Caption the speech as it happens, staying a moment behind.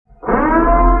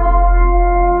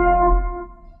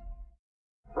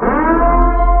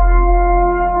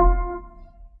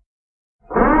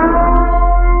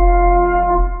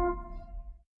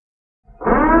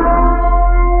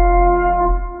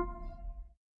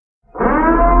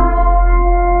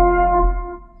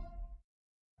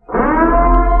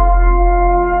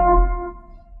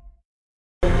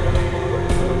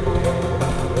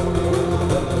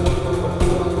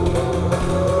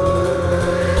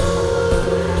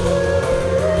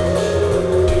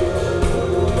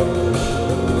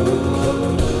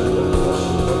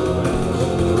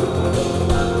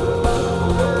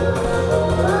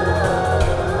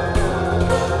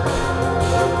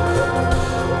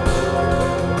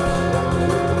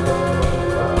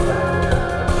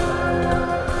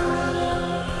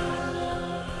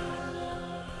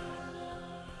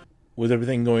with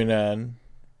everything going on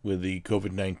with the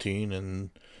COVID-19 and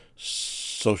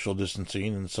social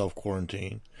distancing and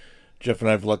self-quarantine, Jeff and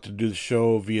I have elected to do the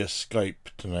show via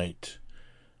Skype tonight.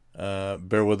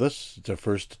 Bear with us. It's our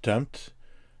first attempt.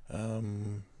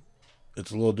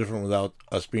 It's a little different without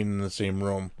us being in the same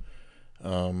room.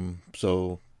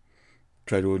 So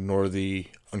try to ignore the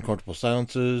uncomfortable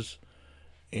silences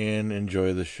and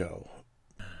enjoy the show.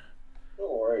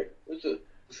 Don't worry. It's a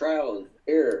trial and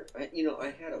error. I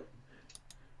had a...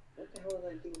 What the hell did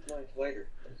I do with my lighter?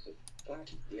 God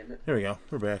damn it. Here we go.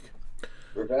 We're back.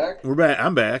 We're back? We're back.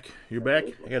 I'm back. You're back?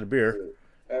 I got a beer.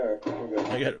 Alright,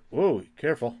 we're good. Whoa,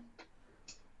 careful.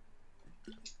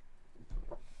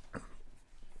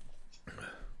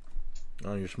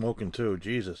 Oh, you're smoking too.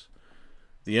 Jesus.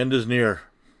 The end is near.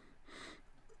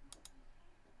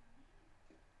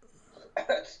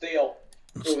 Stale.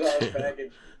 It was out of the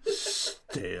package.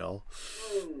 Stale.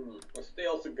 A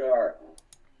stale cigar.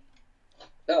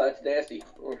 Oh, that's nasty.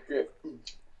 Oh, shit.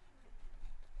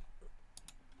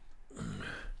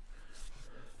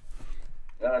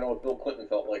 Now I know what Bill Clinton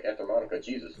felt like after Monica.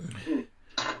 Jesus.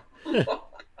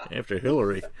 After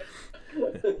Hillary.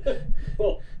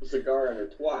 Well, a cigar and her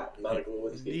twat, Monica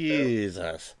Lewinsky.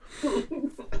 Jesus.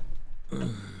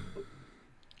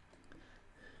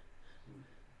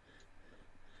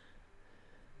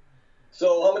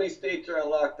 So, how many states are on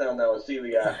lockdown now? Let's see,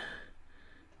 we got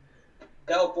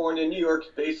California, New York's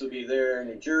basically there,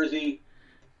 New Jersey,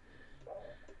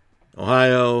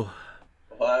 Ohio.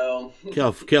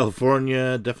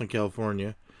 California, definitely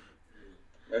California.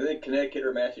 I think Connecticut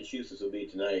or Massachusetts will be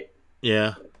tonight.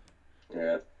 Yeah.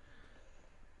 Yeah.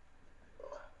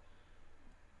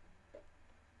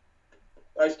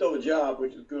 I still have a job,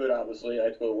 which is good, obviously. I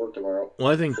have to go to work tomorrow. Well,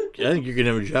 I think you're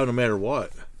gonna have a job no matter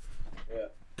what. Yeah.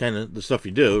 Kind of the stuff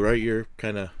you do, right? You're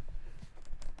kind of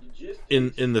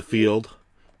in the field.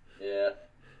 Yeah.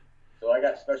 So I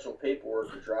got special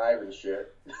paperwork to drive and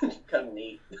shit. It's kind of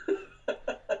neat.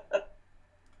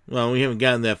 Well, we haven't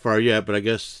gotten that far yet, but I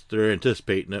guess they're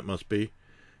anticipating it. Must be.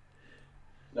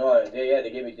 No, they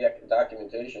gave me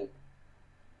documentation.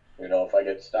 If I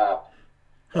get stopped.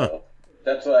 Huh.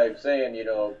 That's what I'm saying.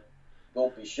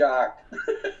 Don't be shocked.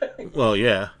 Well,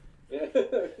 yeah.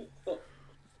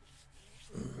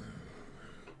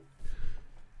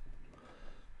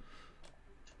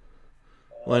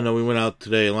 Well, I know we went out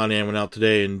today. Lonnie and I went out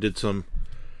today and did some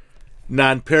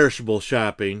non-perishable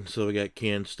shopping. So we got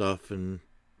canned stuff and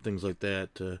things like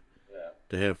that to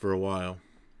have for a while.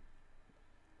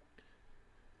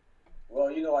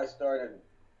 Well, I started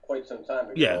quite some time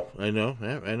ago. Yeah, I know.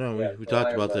 Yeah, we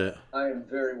talked about that. I am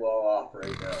very well off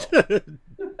right now.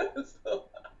 So,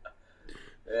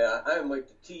 yeah, I'm like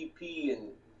the TP and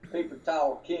paper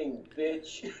towel king,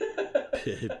 bitch.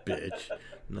 Bitch.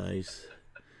 Nice.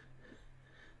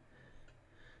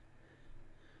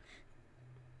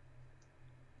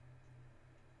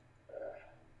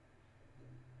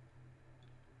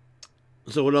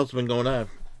 So what else has been going on?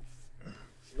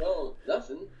 No,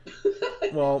 nothing.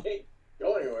 Well, can't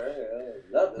go anywhere.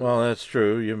 Nothing. Well, that's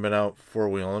true. You haven't been out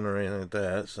four-wheeling or anything like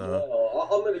that, so... No,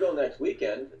 I'm going to go next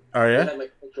weekend. Are you? I have my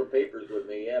cultural papers with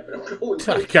me, yeah, but I'm going...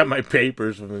 I got my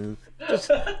papers with me.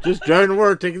 Just driving to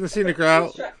work, taking the scenic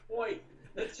route.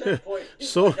 That's checkpoint.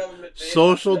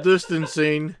 Social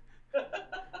distancing.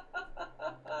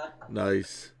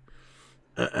 Nice.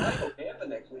 I go camping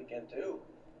next weekend, too.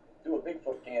 Do a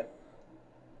Bigfoot camp.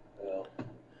 We'll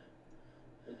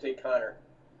take Connor.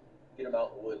 Get him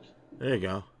out in the woods. There you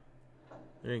go.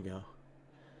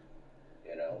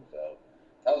 So...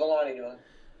 How's Alani doing?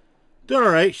 Doing all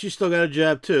right. She's still got a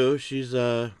job, too. She's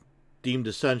deemed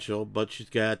essential, but she's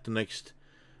got the next...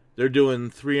 They're doing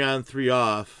 3 on, 3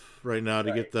 off right now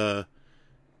to get the...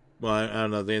 Well, I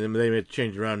don't know. They may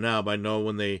change it around now, but I know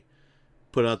when they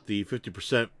put out the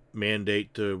 50%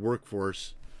 mandate to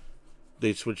workforce,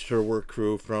 they switched her work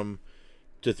crew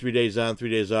to 3 days on, 3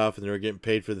 days off, and they were getting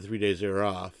paid for the 3 days they were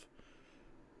off.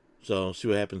 So, see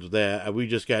what happens with that. We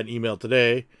just got an email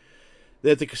today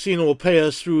that the casino will pay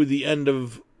us through the end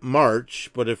of March,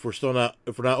 but if we're not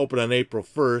open on April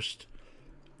 1st,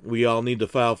 we all need to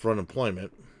file for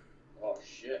unemployment. Oh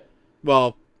shit.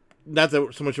 Well, not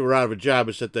that so much we're out of a job,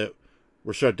 it's that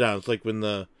we're shut down. It's like when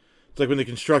the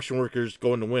construction workers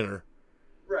go into winter.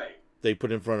 Right. They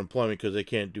put in for unemployment because they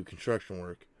can't do construction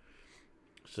work.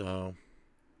 So.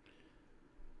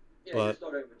 Yeah, you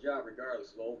still have a job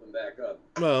regardless. They'll open back up.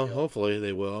 Well, hopefully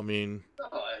they will. I mean,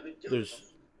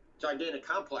 there's gigantic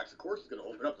complex. Of course, it's going to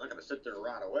open up. It's not going to sit there and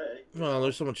rot away. Well,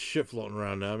 there's so much shit floating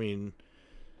around now. I mean,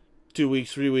 2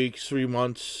 weeks, 3 weeks, 3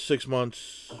 months, 6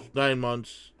 months, 9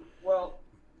 months. Well,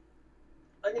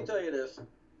 I can tell you this.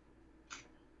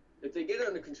 If they get it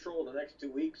under control in the next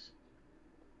 2 weeks,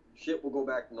 shit will go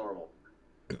back to normal.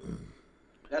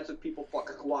 That's if people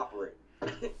fucking cooperate.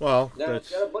 Well, now,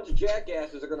 that's... got a bunch of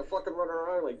jackasses that are gonna fucking run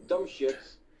around like dumb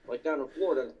shits, like down in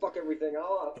Florida, and fuck everything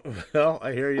all up. Well,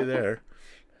 I hear you there.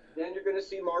 Then you're gonna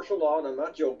see martial law, and I'm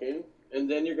not joking. And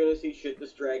then you're gonna see shit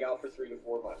just drag out for 3 to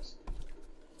 4 months.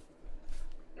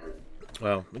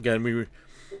 Well, again,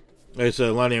 like I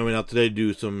said, Lonnie and I went out today to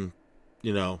do some,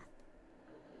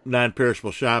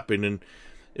 non-perishable shopping, and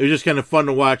it was just kind of fun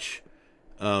to watch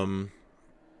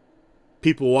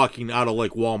people walking out of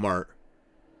like Walmart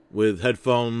with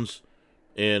headphones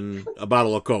and a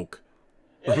bottle of Coke.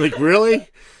 I'm like, really?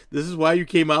 This is why you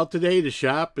came out today to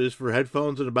shop, is for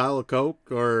headphones and a bottle of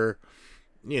Coke? Or,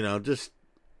 just...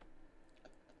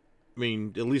 I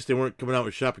mean, at least they weren't coming out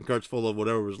with shopping carts full of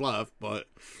whatever was left, but...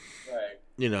 Right.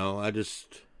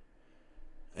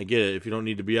 I get it. If you don't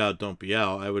need to be out, don't be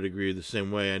out. I would agree the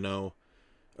same way. I know,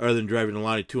 other than driving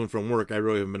Lonnie to and from work, I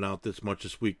really haven't been out this much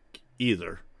this week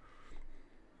either.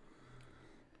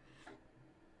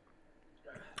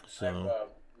 So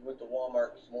we went to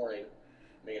Walmart this morning,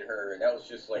 me and her, and that was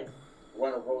just like we're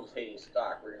on a rotating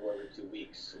stock. We're going to go every 2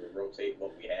 weeks, so we rotate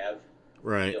what we have.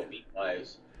 Right.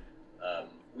 Meat-wise,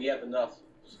 we have enough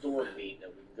stored meat that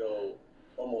we can go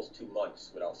almost 2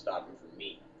 months without stopping for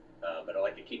meat. But I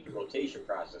like to keep the rotation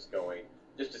process going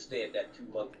just to stay at that 2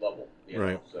 month level.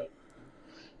 Right. So.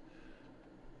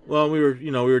 Well, we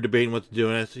were debating what to do,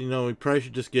 and I said, we probably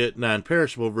should just get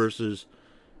non-perishable versus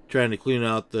trying to clean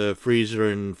out the freezer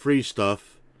and freeze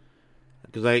stuff.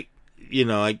 Because I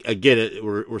get it.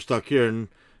 We're stuck here, and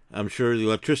I'm sure the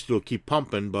electricity will keep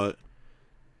pumping, but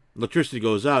electricity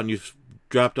goes out, and you've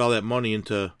dropped all that money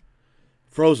into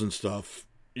frozen stuff.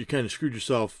 You kind of screwed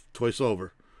yourself twice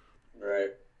over. Right.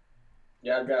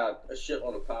 Yeah, I've got a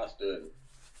shitload of pasta and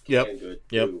canned good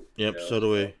too. Yep. So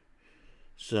do we.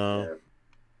 So.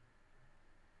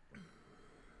 Yeah.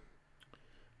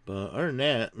 But other than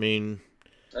that, I mean,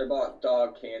 I bought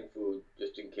dog canned food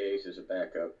just in case as a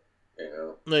backup.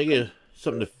 Yeah,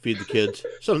 something to feed the kids.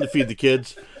 It's a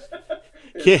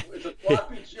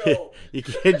sloppy Joe. You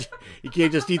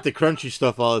can't just eat the crunchy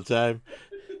stuff all the time.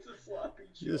 It's a sloppy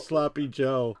Joe. You're a sloppy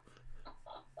Joe.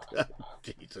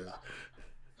 Jesus.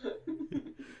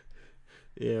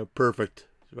 Yeah, perfect.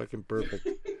 Fucking perfect.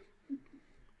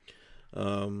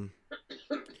 And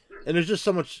there's just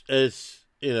so much. It's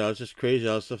just crazy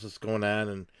all the stuff that's going on.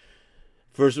 And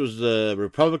first it was the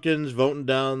Republicans voting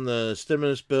down the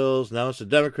stimulus bills. Now it's the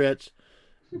Democrats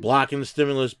blocking the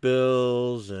stimulus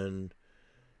bills, and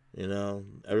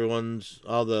everyone's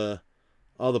all the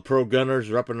pro-gunners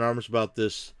are up in arms about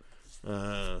this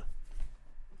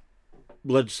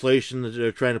legislation that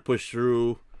they're trying to push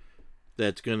through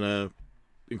that's going to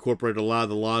incorporate a lot of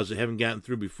the laws that haven't gotten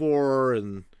through before.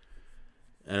 And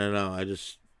I don't know,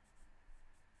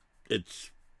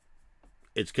 it's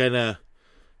kind of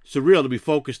surreal to be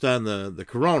focused on the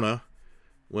corona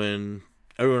when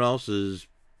everyone else is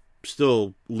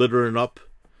still littering up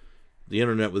the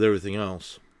internet with everything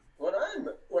else. What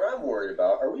I'm worried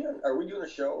about, are we doing a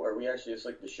show? Are we actually just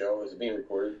like the show? Is it being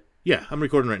recorded? Yeah, I'm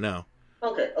recording right now.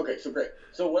 Okay, so great.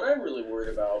 So what I'm really worried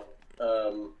about,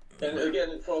 and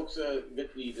again, folks,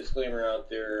 get the disclaimer out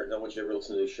there. No one should ever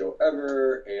listen to this show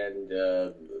ever, and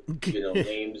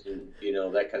names and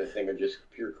that kind of thing are just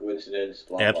pure coincidence.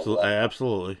 Blah, absolutely, blah, blah.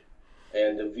 Absolutely.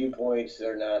 And the viewpoints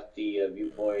are not the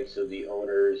viewpoints of the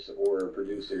owners or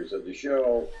producers of the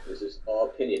show. This is all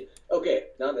opinion. Okay,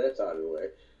 now that that's out of the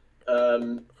way,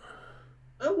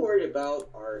 I'm worried about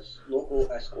our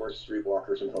local escorts,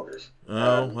 streetwalkers, and hookers.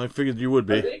 Oh, I figured you would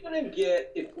be. Are they going to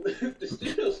get, if the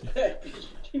stimulus package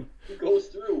goes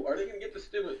through, are they going to get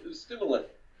the stimulant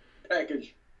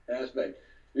package aspect?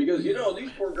 Because,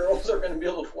 these poor girls are going to be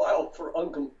able to file for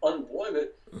unemployment.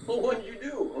 Well, what did you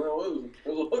do? Well, it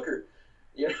was a hooker.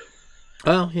 Yeah.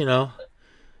 Well,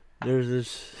 there's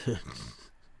this...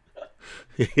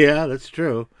 Yeah, that's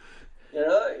true. You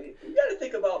got to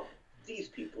think about these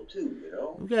people, too,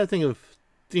 We got to think of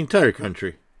the entire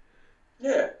country.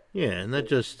 Yeah. Yeah, and not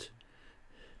just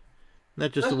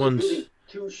the ones... Really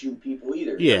two-shoe people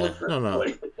either. Yeah, no.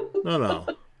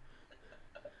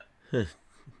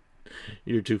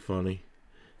 You're too funny.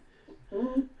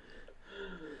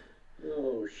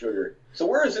 Oh, sugar. So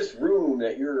where is this room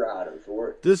that you're out of for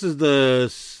work? This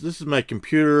is my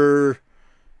computer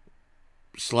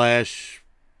 /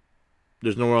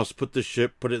 there's nowhere else to put this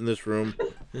shit. Put it in this room.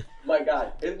 My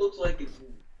God, it looks like it's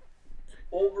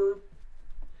over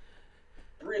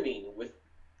brimming with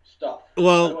stuff.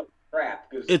 Well, crap.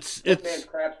 Because it's man's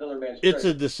crap's another man's it's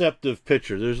treasure. a deceptive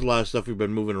picture. There's a lot of stuff we've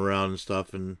been moving around and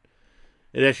stuff, and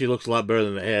it actually looks a lot better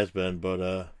than it has been.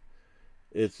 But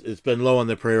it's been low on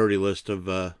the priority list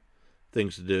of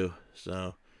things to do.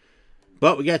 So,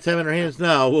 but we got time in our hands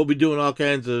now. We'll be doing all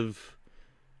kinds of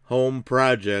home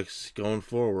projects going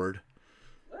forward.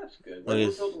 That's good. Well,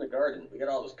 we're building a garden. We got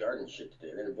all this garden shit to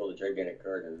do. We're gonna build a gigantic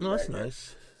garden. No, that's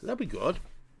nice. That'd be good.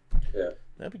 Yeah,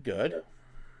 that'd be good. Yeah.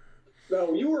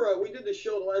 No, you were. We did the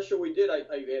show. The last show we did, I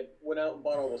went out and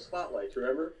bought all the spotlights.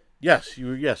 Remember? Yes,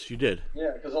 you did.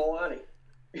 Yeah, because Alani.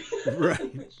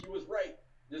 Right. She was right.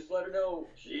 Just let her know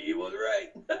she was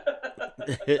right.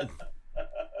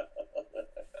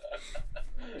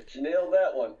 She nailed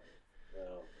that one.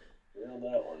 Nailed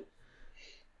that one.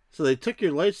 So they took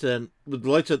your lights then, with the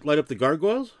lights that light up the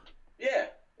gargoyles? Yeah.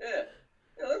 They're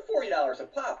 $40 a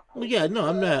pop. Well, yeah, no,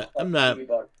 I'm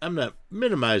not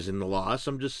minimizing the loss.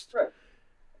 I'm just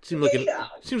seems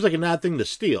like an odd thing to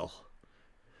steal.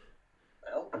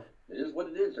 Well, it is what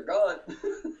it is. They're gone.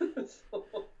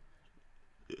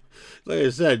 Like I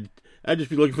said, I'd just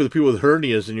be looking for the people with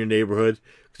hernias in your neighborhood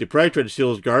because they probably tried to steal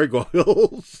those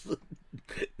gargoyles,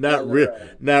 not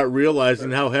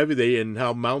realizing how heavy they and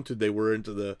how mounted they were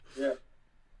into the. Yeah,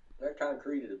 that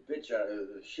concreted a bitch out of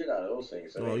the shit out of those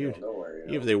things. So they go nowhere.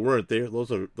 Even if they weren't there,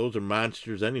 those are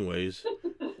monsters anyways.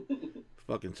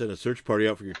 Fucking send a search party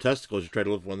out for your testicles. You try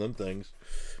to lift one of them things.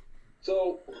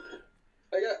 So,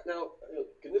 I got now.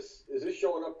 Is this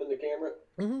showing up in the camera?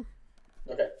 Mm-hmm.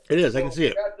 Okay. It is. I can see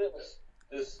it. I got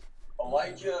this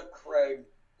Elijah Craig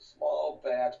small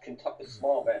batch,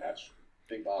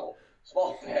 big bottle,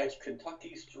 small batch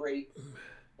Kentucky straight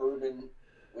bourbon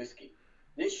whiskey.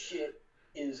 This shit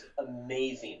is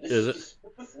amazing. This is the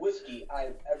smoothest whiskey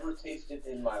I've ever tasted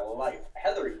in my life.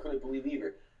 Heather couldn't believe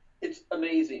either. It's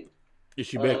amazing. Is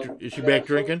she back? Is she back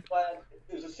drinking?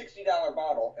 It was a $60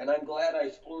 bottle, and I'm glad I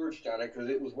splurged on it because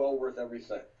it was well worth every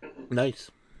cent. Nice.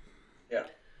 Yeah,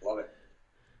 love it.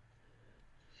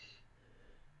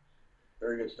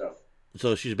 Very good stuff.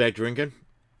 So she's back drinking?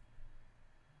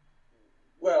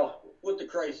 Well, with the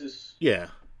crisis. Yeah.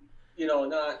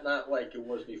 Not like it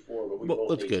was before, but we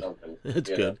both need something. That's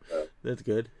good. That's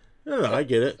good. No, I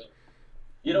get it.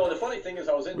 The funny thing is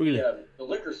I was in the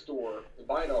liquor store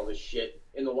buying all this shit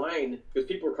in the line because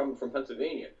people were coming from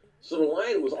Pennsylvania. So the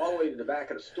line was all the way to the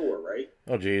back of the store, right?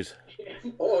 Oh, jeez.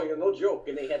 Oh, no joke.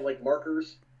 And they had, like,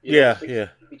 markers. Between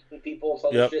people and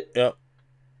some shit. Yep.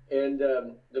 And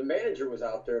the manager was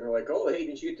out there, and they're like, "Oh, hey,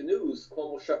 didn't you get the news?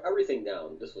 Cuomo shut everything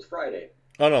down. This was Friday."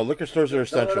 Oh, no, liquor stores are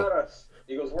essential. No.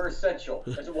 He goes, "We're essential."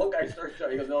 And so one guy starts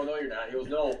shouting. He goes, "No, you're not." He goes,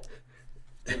 "No.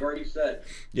 We've already said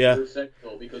we're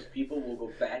essential because people will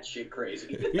go batshit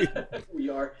crazy." We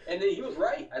are. And then he was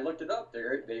right. I looked it up.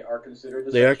 They are considered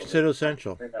essential. They are considered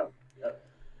essential. Yep.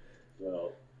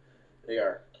 Well, they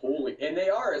are totally. And they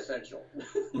are essential.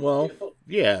 Well,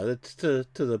 yeah, that's to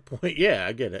the point. Yeah,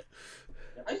 I get it.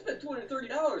 I spent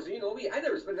 $230. You know me. I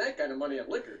never spent that kind of money on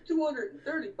liquor.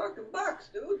 $230 bucks,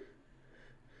 dude.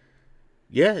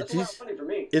 Yeah, that's a lot of money for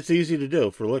me. It's easy to do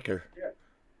for liquor. Yeah.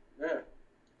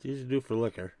 It's easy to do for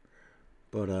liquor,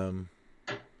 but I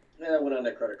went on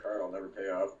that credit card. I'll never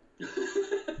pay off.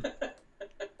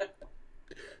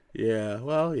 Yeah.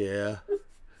 Well, yeah.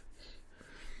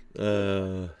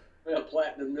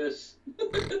 Platinum this.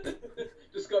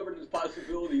 Discovered this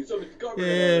possibility. Somebody's covered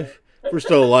it. If we're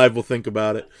still alive, we'll think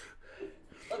about it.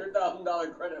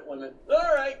 $100,000 credit limit.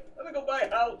 All right, let me go buy a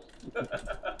house.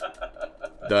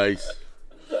 Nice.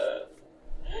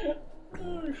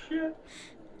 Oh shit.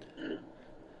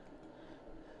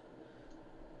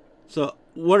 So,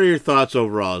 what are your thoughts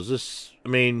overall? Is this? I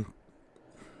mean,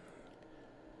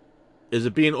 is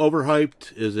it being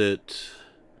overhyped? Is it?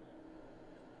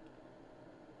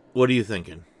 What are you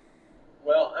thinking?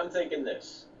 Well, I'm thinking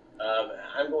this.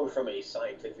 I'm going from a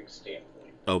scientific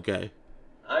standpoint. Okay.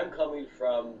 I'm coming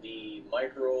from the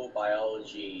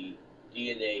microbiology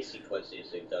DNA sequencing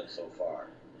they've done so far,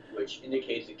 which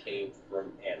indicates it came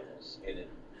from animals, and it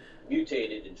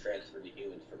mutated and transferred to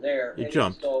humans from there. It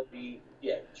jumped.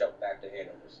 Jumped back to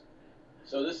animals.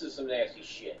 So this is some nasty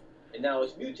shit. And now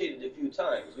it's mutated a few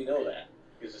times. We know that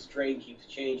because the strain keeps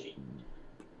changing.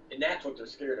 And that's what they're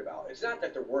scared about. It's not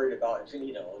that they're worried about it's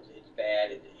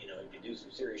bad and it can do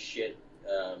some serious shit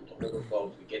to older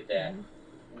folks. We get that.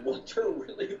 What they're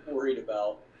really worried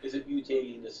about is it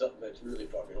mutating into something that's really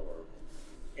fucking horrible.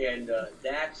 And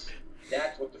that's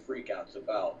what the freakout's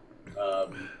about.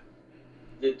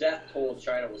 The death toll in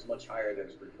China was much higher than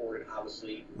is reported.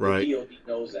 Obviously, right. The DOD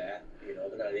knows that.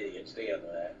 They're not idiots. They know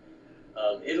that.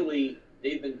 Italy,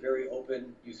 they've been very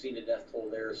open. You've seen the death toll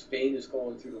there. Spain is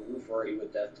going through the roof already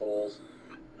with death tolls.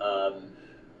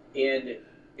 And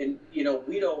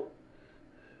we don't.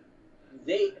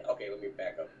 Okay, let me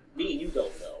back up. Me and you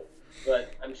don't know.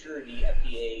 But I'm sure the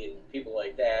FDA and people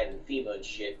like that and FEMA and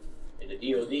shit and the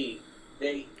DOD,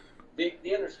 they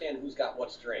understand who's got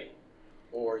what strain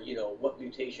or, what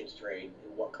mutation strain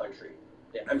in what country.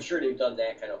 I'm sure they've done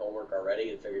that kind of homework already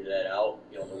and figured that out,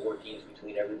 the workings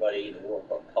between everybody, the World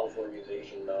Health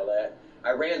Organization and all that.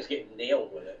 Iran's getting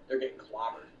nailed with it. They're getting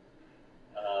clobbered.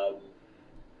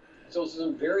 So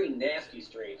some very nasty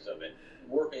strains of it.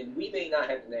 And we may not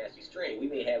have the nasty strain. We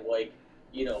may have,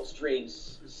 strain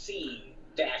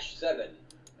C-7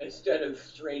 instead of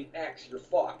strain X. You're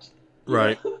fucked.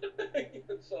 Right.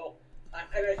 So,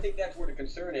 I think that's where the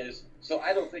concern is. So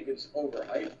I don't think it's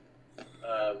overhyped.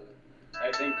 I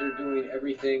think they're doing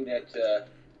everything that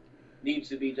needs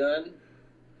to be done,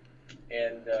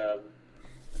 and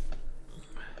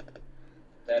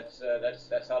that's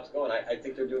how it's going. I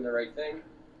think they're doing the right thing.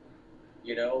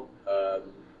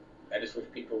 I just wish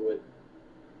people would,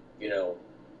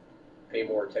 pay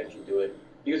more attention to it,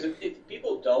 because if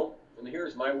people don't, and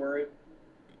here's my worry,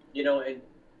 and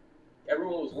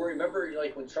everyone was worried. Remember,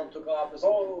 like when Trump took office,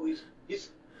 he's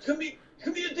gonna be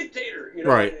a dictator.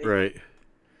 Right.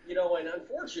 And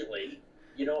unfortunately,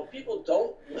 people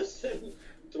don't listen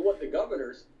to what the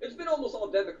governors. It's been almost all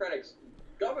Democratic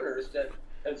governors that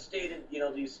have stated,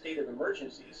 these state of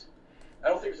emergencies. I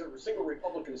don't think there's a single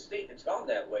Republican state that's gone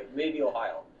that way. Maybe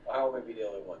Ohio. Ohio might be the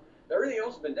only one. Everything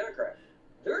else has been Democrat.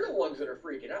 They're the ones that are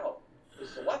freaking out, the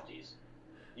lefties.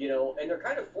 And they're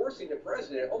kind of forcing the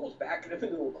president, almost backing him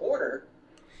into a corner,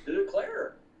 to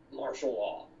declare martial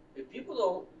law. If people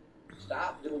don't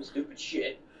stop doing stupid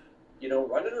shit,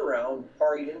 running around,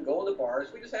 partying, going to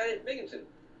bars. We just had it in Binghamton.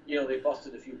 They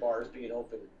busted a few bars being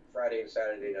open Friday and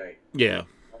Saturday night. Yeah.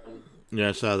 Yeah,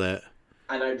 I saw that.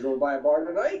 And I drove by a bar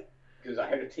tonight because I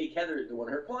had to take Heather to one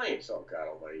of her clients. Oh, God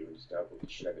almighty, even stuff. What the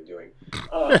shit I've been doing.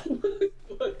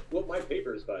 With my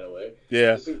papers, by the way.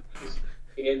 Yeah.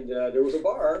 And there was a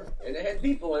bar, and it had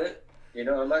people in it.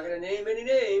 I'm not going to name any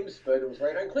names, but it was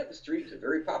right on Clinton Street. It's a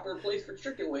very popular place for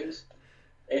chicken wings.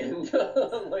 And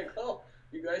I'm like, oh,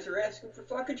 you guys are asking for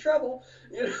fucking trouble.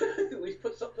 At least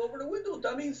put something over the window,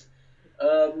 dummies.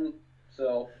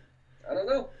 So, I don't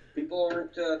know. People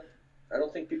aren't, I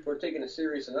don't think people are taking it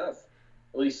serious enough.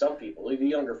 At least some people. The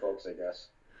younger folks, I guess.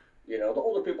 The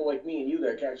older people like me and you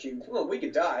that actually, well, we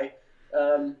could die,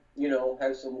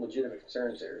 have some legitimate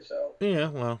concerns there, so. Yeah,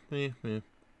 well, yeah.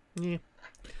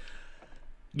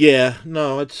 Yeah,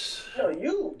 no, it's...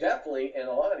 you definitely, and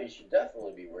a lot of you should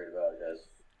definitely be worried about this.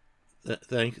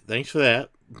 Thanks for that.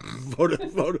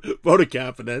 vote of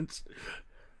confidence.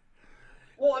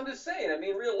 Well, I'm just saying. I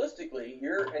mean, realistically,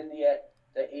 you're in the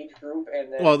age group,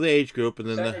 and then the age group, and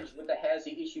then that has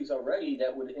the issues already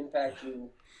that would impact you.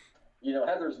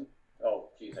 Heather's. Oh,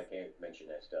 geez, I can't mention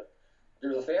that stuff.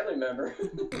 There's a family member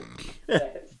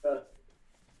that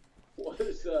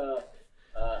was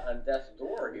on death's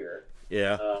door here.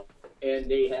 Yeah. And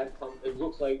they have come. It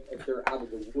looks like they're out of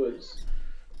the woods.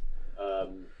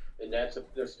 And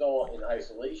they're still in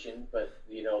isolation, but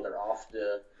they're off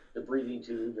the breathing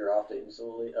tube, they're off the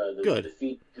insulin, the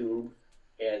feed tube,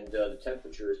 and the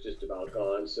temperature is just about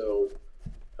gone. So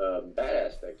that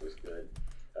aspect was good.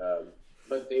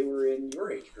 But they were in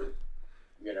your age group,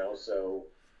 so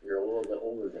you're a little bit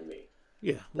older than me.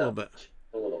 Yeah, a little bit.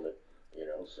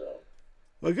 So.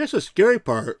 Well, I guess the scary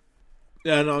part.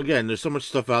 Yeah, no. Again, there's so much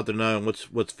stuff out there now, and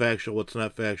what's factual, what's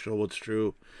not factual, what's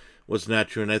true, what's not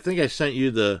true, and I think I sent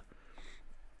you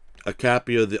a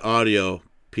copy of the audio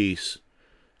piece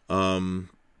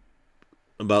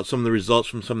about some of the results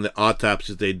from some of the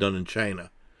autopsies they'd done in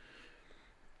China.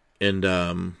 And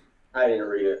I didn't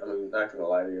read it. I'm not going to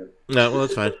lie to you. No, well,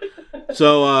 that's fine.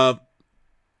 So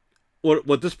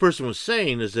what this person was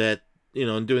saying is that,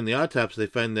 in doing the autopsy, they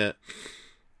find that,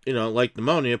 like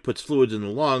pneumonia, it puts fluids in the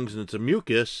lungs, and it's a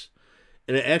mucus,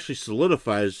 and it actually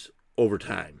solidifies over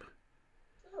time.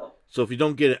 Oh. So if you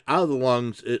don't get it out of the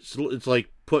lungs, it's like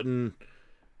putting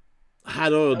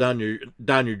hot oil down your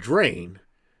drain.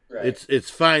 Right. It's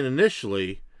fine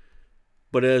initially,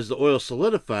 but as the oil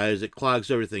solidifies, it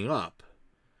clogs everything up.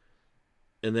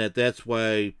 And that's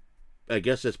why, I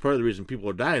guess that's part of the reason people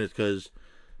are dying, is because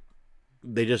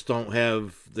they just don't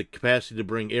have the capacity to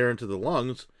bring air into the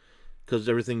lungs, because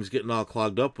everything's getting all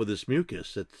clogged up with this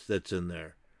mucus that's in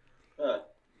there. Huh.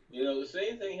 The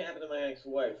same thing happened to my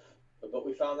ex-wife, but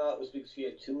we found out it was because she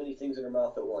had too many things in her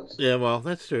mouth at once. Yeah, well,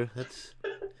 that's true. That's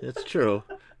true.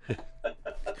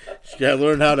 She got to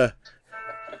learn how to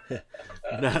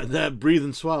not breathe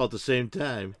and swallow at the same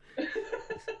time.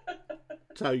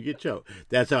 That's how you get choked.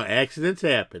 That's how accidents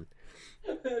happen.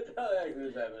 That's how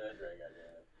accidents happen. That's right,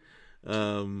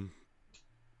 goddamn.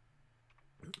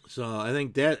 So I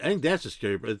think that's a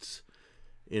scary, but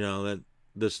that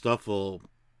this stuff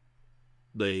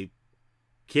they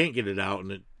can't get it out,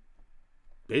 and it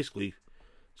basically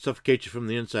suffocates you from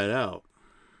the inside out.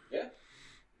 Yeah.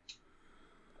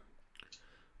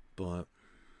 But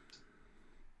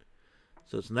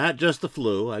so it's not just the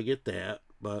flu, I get that,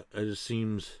 but it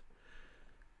seems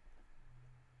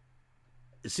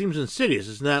insidious.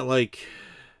 It's not like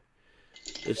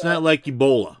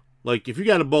Ebola. Like if you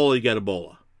got Ebola, you got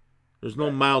Ebola. There's no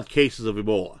mild cases of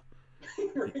Ebola.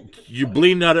 You're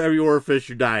bleeding out of every orifice,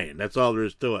 you're dying. That's all there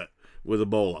is to it with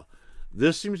Ebola.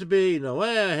 This seems to be,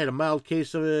 I had a mild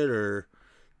case of it, or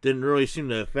didn't really seem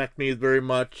to affect me very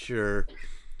much, or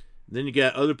then you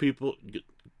got other people,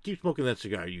 keep smoking that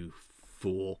cigar, you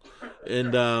fool.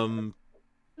 And, and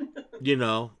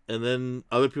then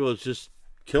other people just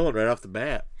kill it right off the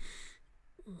bat.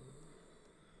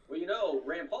 Well,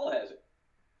 Rand Paul has it.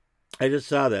 I just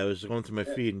saw that. I was going through my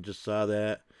feed and just saw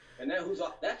that. And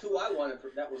that's who I wanted.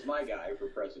 That was my guy for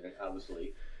president,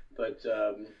 obviously. But,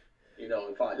 and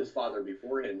his father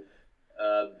before him.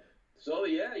 So,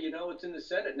 yeah, it's in the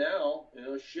Senate now.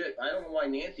 Shit. I don't know why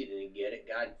Nancy didn't get it.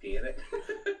 God damn it.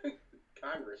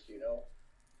 Congress,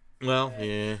 Well,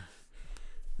 yeah.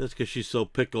 That's because she's so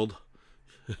pickled.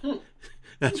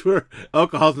 That's where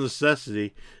alcohol's a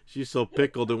necessity. She's so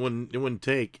pickled it wouldn't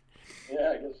take.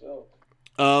 Yeah, I guess so.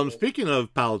 Speaking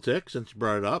of politics, since you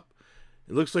brought it up,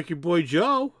 it looks like your boy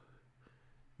Joe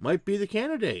might be the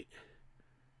candidate.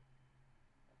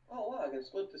 Oh, wow, I can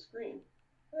split the screen.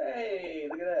 Hey,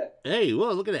 look at that. Hey,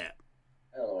 well, look at that.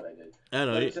 I don't know what I did. I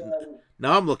know.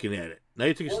 Now I'm looking at it. Now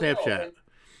you took a snapshot. No,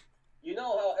 you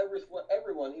know how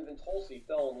everyone, even Tulsi,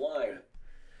 fell in line.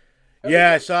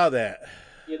 Yeah, I saw that.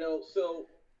 So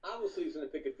obviously he's going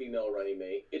to pick a female running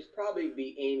mate. It's probably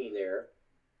be Amy there.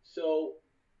 So,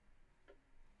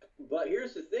 but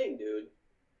here's the thing, dude.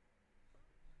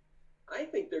 I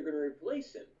think they're going to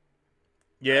replace him.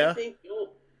 Yeah.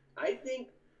 I think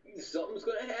something's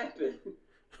going to happen.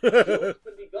 Joe's going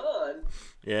to be gone.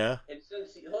 Yeah. And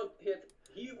since he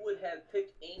would have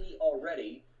picked Amy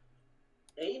already,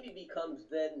 Amy becomes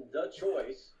then the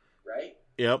choice, right?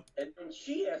 Yep. And then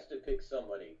she has to pick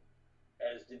somebody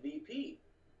as the VP.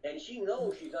 And she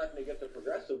knows she's not going to get the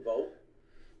progressive vote.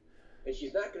 And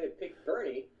she's not going to pick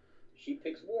Bernie. She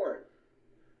picks Warren.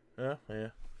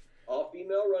 Yeah.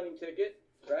 All-female running ticket,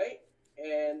 right?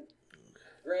 And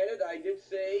granted, I did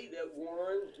say that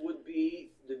Warren would be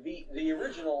the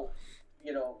original,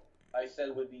 I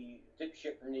said would be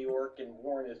dipshit from New York and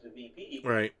Warren is the VP.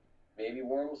 Right. Maybe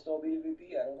Warren will still be the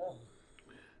VP. I don't know.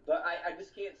 But I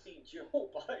just can't see Joe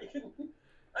Biden.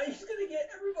 He's going to get,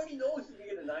 everybody knows he's going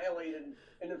to get annihilated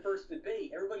in the first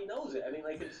debate. Everybody knows it. I mean,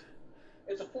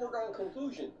 it's a foregone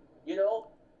conclusion. I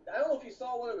don't know if you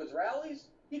saw one of his rallies.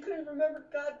 He couldn't even remember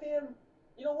goddamn,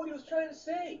 what he was trying to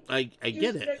say. I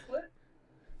get it.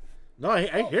 No,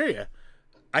 I hear you.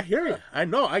 I hear you. I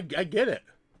know. I get it.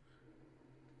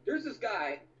 There's this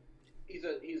guy. He's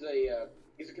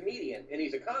a comedian and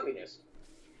he's a communist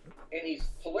and he's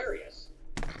hilarious.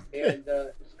 And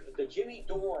the Jimmy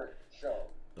Dore show.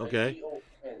 Okay.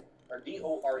 D-O-N or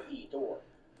D-O-R-E Dore.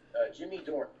 Jimmy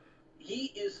Dore.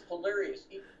 He is hilarious.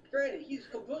 Granted, he's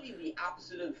completely the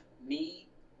opposite of me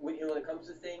when it comes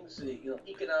to things,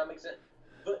 economics.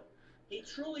 But he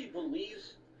truly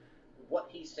believes what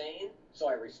he's saying, so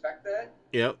I respect that.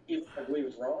 Yep. Even if I believe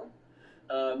it's wrong.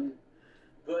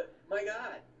 But my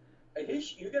God,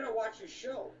 you gotta watch his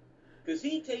show because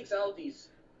he takes out these.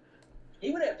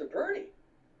 He went after Bernie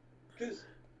because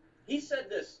he said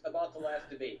this about the last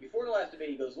debate. Before the last debate,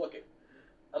 he goes, "Look,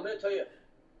 I'm going to tell you,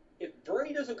 if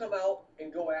Bernie doesn't come out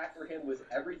and go after him with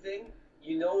everything,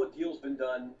 a deal's been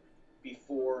done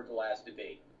before the last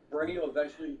debate. Bernie will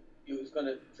eventually is going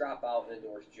to drop out and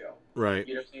endorse Joe. Right.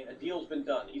 You know what I'm saying? A deal's been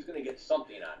done. He's going to get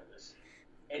something out of this."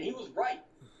 And he was right.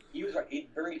 He was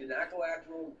right. Bernie did not go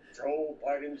after him. Joe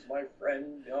Biden's my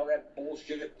friend. All that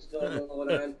bullshit still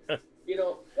going on.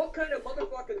 What kind of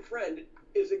motherfucking friend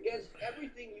is against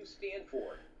everything you stand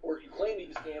for, or you claim that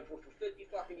you stand for 50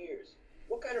 fucking years?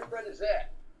 What kind of friend is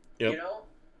that? Yep.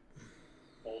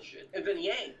 Bullshit. And then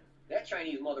Yang, that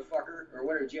Chinese motherfucker, or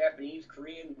whatever, Japanese,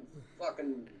 Korean,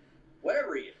 fucking,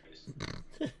 whatever he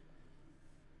is.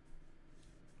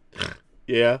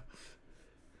 Yeah.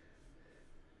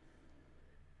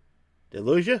 Did I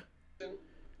lose you?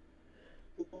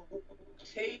 Who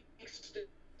takes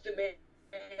the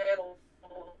mantle.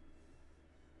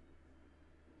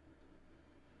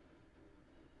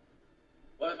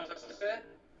 What was that?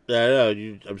 I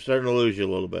know. I'm starting to lose you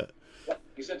a little bit. What?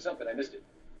 You said something. I missed it.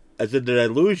 I said, did I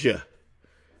lose you?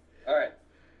 All right.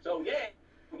 So Yang.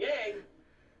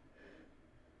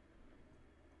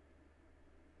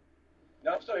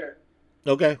 No, I'm still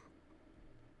Okay.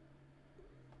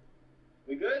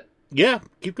 We good? Yeah,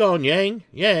 keep going, Yang.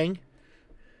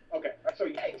 Okay. So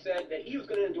Yang said that he was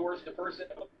going to endorse the person,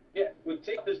 yeah, would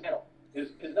take up his medal,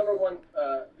 his number one,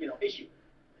 issue.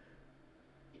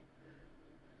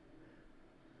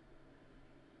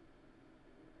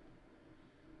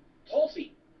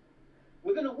 Tulsi,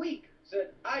 within a week,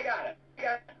 said, I got it. I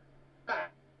got it.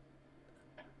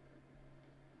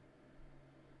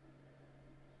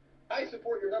 I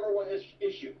support your number one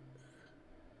issue.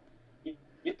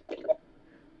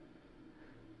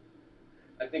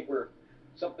 I think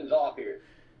something's off here.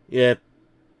 Yeah.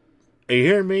 Are you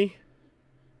hearing me?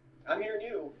 I'm hearing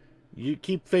you. You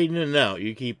keep fading in and out.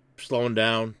 You keep slowing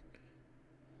down,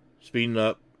 speeding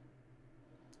up.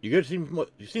 You seem to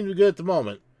be good at the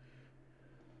moment.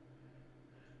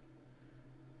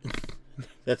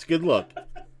 That's good luck.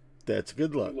 That's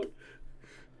good luck.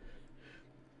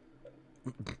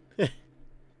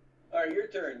 All right, your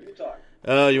turn. You talk.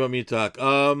 You want me to talk?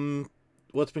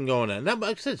 What's been going on? Now,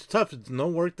 like I said, it's tough. It's no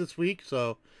work this week,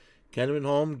 so kind of been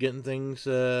home, getting things,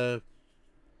 doing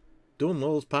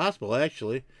little as possible.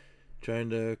 Actually, trying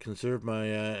to conserve my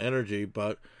energy.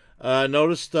 But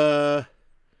noticed, a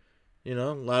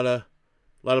lot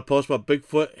of posts about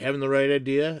Bigfoot having the right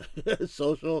idea,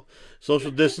 social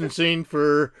distancing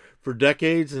for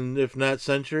decades and if not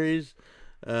centuries.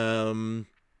 Then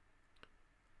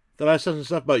I saw some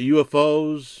stuff about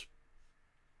UFOs.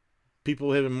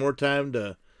 People having more time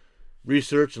to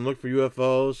research and look for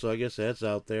UFOs, so I guess that's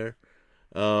out there.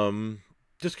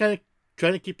 Just kind of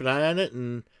trying to keep an eye on it,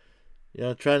 and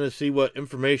trying to see what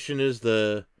information is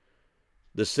the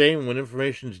same when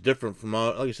information is different from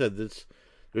all. Like I said,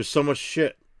 there's so much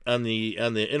shit on the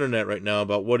internet right now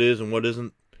about what is and what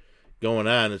isn't going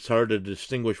on. It's hard to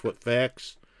distinguish what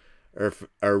facts are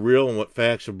real and what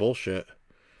facts are bullshit.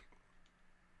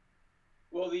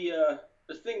 Well, the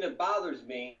thing that bothers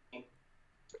me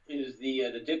is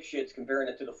the dipshits comparing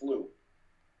it to the flu.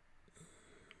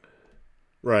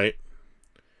 Right.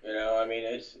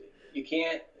 You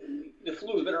can't. The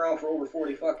flu's been around for over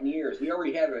 40 fucking years. We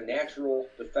already have a natural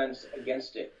defense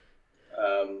against it.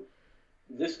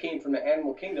 This came from the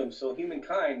animal kingdom, so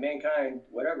mankind,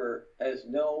 whatever, has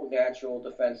no natural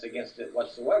defense against it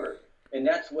whatsoever. And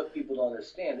that's what people don't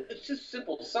understand. It's just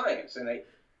simple science, and I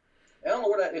don't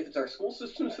know if it's our school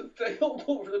systems have failed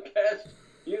over the past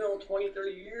 20,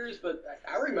 30 years, but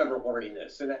I remember learning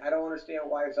this, and I don't understand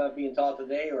why it's not being taught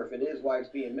today, or if it is, why it's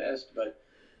being missed. But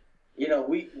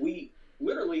we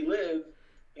literally live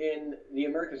in the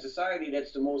American society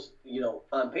that's the most,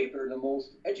 on paper, the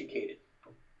most educated.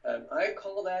 I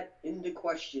call that into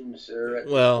question, sir. At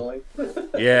this point.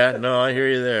 Yeah, no, I hear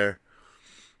you there.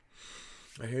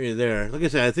 Like I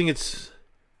said, I think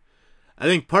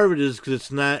part of it is because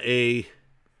it's not a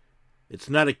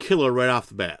killer right off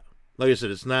the bat. Like I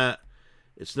said, it's not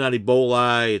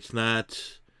Ebola. It's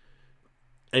not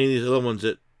any of these other ones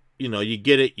that, you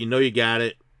get it, you got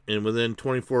it, and within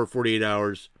 24 or 48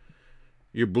 hours,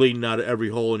 you're bleeding out of every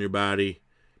hole in your body,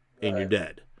 and you're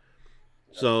dead.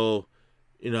 So,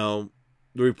 the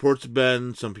reports have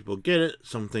been, some people get it,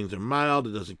 some things are mild,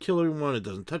 it doesn't kill everyone, it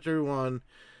doesn't touch everyone.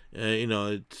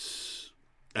 I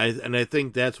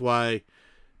think that's why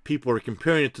people are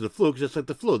comparing it to the flu, because it's like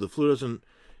the flu. The flu doesn't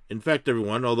infect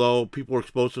everyone, although people are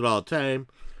exposed to it all the time.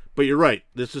 But you're right,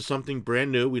 this is something brand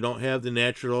new. We don't have the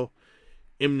natural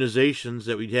immunizations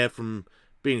that we'd have from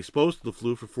being exposed to the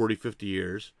flu for 40, 50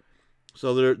 years.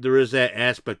 So there is that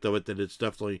aspect of it that it's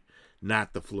definitely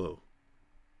not the flu.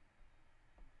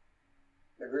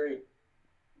 Agreed.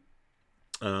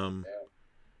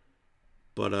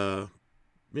 But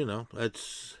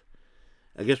that's.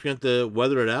 I guess we have to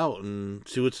weather it out and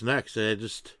see what's next. I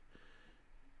just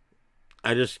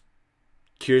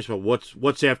curious about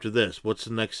what's after this. What's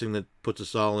the next thing that puts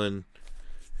us all in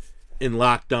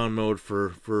lockdown mode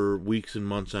for weeks and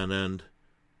months on end?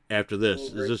 After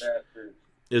this,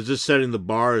 is this setting the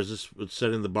bar? Is this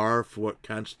setting the bar for what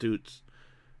constitutes,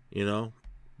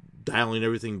 dialing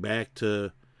everything back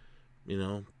to,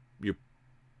 your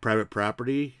private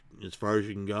property as far as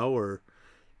you can go? Or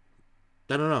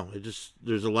I don't know.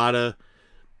 There's a lot of,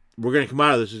 we're going to come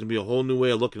out of this. There's going to be a whole new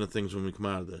way of looking at things when we come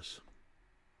out of this.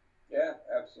 Yeah,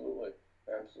 absolutely.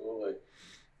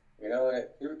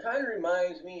 It kind of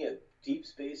reminds me of Deep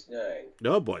Space Nine.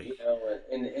 Oh boy.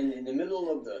 In the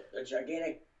middle of the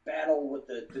gigantic battle with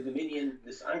the Dominion,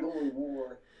 this ongoing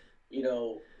war,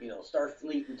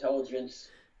 Starfleet intelligence,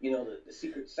 the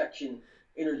secret section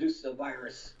introduced a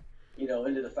virus,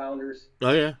 into the founders.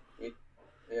 Oh yeah.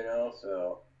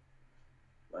 So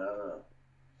I don't know.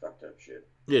 Fucked up shit.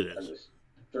 It is. I'm just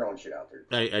throwing shit out there.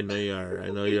 I know you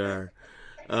are.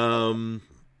 Um,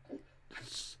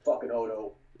 Fucking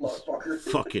Odo, motherfucker.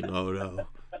 fucking Odo.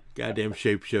 Goddamn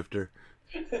shapeshifter.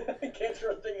 Can't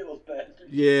throw a thing in those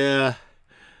bastards. Yeah.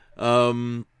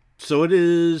 So it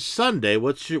is Sunday.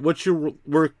 What's your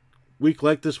work week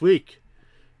like this week?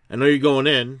 I know you're going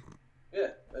in.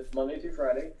 Yeah, it's Monday through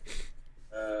Friday.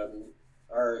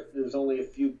 There's only a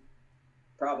few,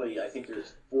 probably, I think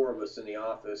there's 4 of us in the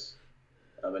office,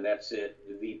 and that's it.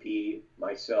 The VP,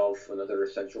 myself, another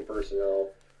essential personnel,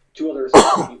 2 other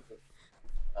essential people,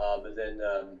 and then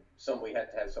we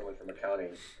had to have someone from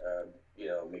accounting,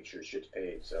 make sure shit's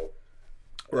paid. So,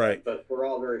 Right. But we're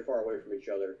all very far away from each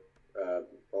other,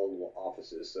 all little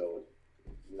offices, so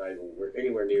we're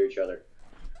anywhere near each other.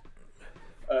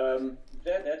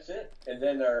 That's it. And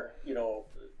then our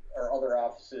other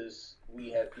offices, we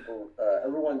have people.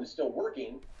 Everyone is still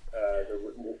working. They're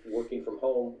working from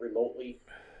home remotely.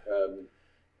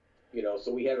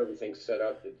 So we have everything set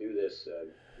up to do this.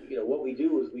 What we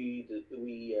do is we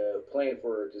plan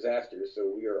for disasters.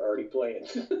 So we are already planned.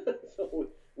 So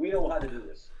we know how to do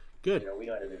this. Good. We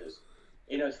know how to do this.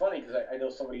 It's funny because I know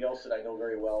somebody else that I know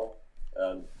very well,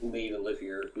 who may even live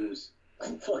here, who's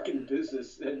fucking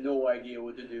business had no idea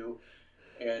what to do,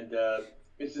 and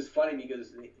it's just funny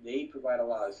because they provide a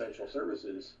lot of essential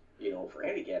services, for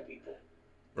handicapped people.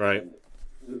 Right.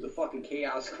 And the fucking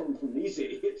chaos coming from these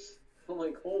idiots. I'm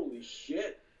like, holy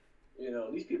shit!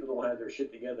 These people don't have their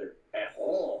shit together at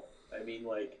all. I mean,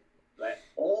 like, at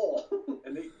all.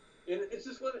 and it's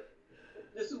just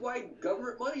this is why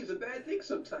government money is a bad thing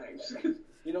sometimes.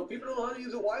 People don't know how to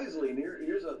use it wisely. And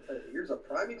here's a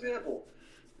prime example.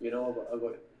 Of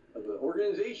an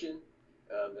organization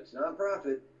that's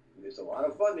nonprofit, gets a lot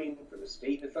of funding from the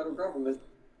state and the federal government,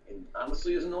 and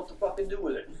honestly doesn't know what to fucking do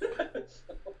with it.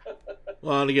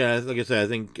 Well, and again, like I said, I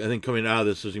think coming out of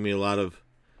this, there's gonna be a lot of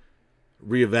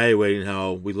reevaluating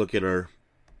how we look at our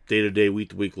day-to-day,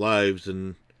 week-to-week lives,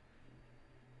 and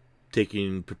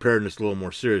taking preparedness a little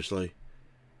more seriously.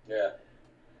 Yeah.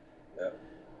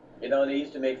 They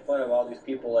used to make fun of all these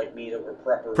people like me that were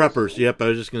preppers. Preppers, yep, I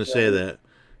was just gonna say that.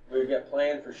 We get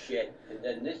planned for shit, and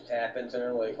then this happens, and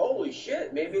they're like, holy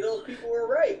shit, maybe those people were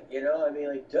right. I mean,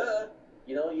 like, duh.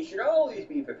 You should always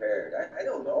be prepared. I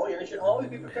don't know. You should always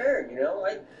be prepared.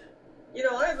 I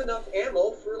have enough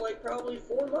ammo for like probably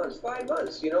 4 months, 5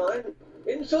 months.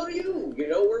 And so do you.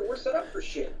 We're set up for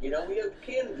shit. We have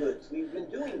canned goods. We've been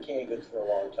doing canned goods for a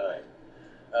long time.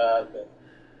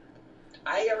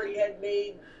 I already had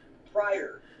made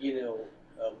prior,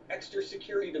 extra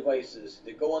security devices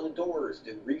that go on the doors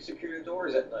to re-secure the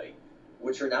doors at night,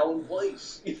 which are now in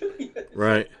place.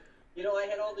 Right. I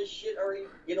had all this shit already,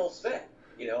 set.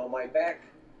 My back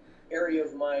area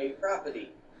of my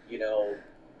property,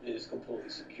 is completely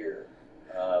secure.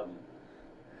 So,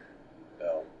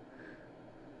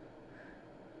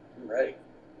 I'm ready.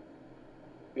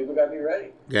 People gotta be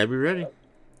ready. Gotta be ready.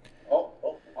 Oh,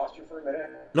 lost you for a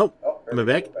minute. Nope. Oh, Am I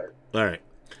back? All right.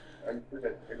 You're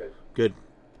good. You're good. Good.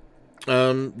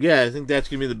 Yeah, I think that's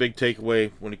gonna be the big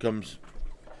takeaway when it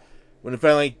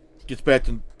finally gets back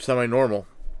to semi-normal.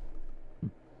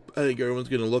 I think everyone's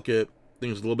gonna look at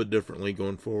things a little bit differently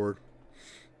going forward.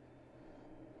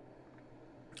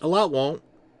 A lot won't.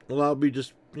 A lot will be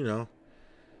just,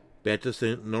 back to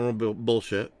the normal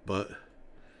bullshit, but...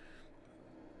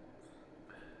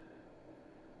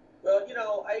 Well, I'm going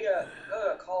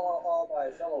to call out all my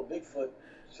fellow Bigfoot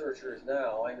searchers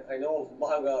now. I know a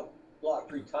lot of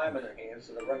free time on their hands,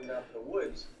 so they're running out to the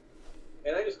woods.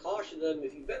 And I just caution them,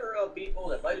 if you've been around people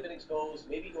that might have been exposed,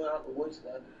 maybe going out in the woods is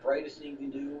not the brightest thing you can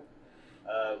do.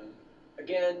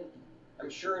 Again, I'm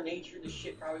sure in nature this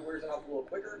shit probably wears off a little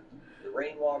quicker, the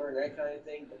rainwater and that kind of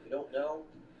thing, but we don't know.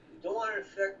 You don't want to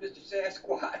affect Mr.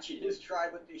 Sasquatch and his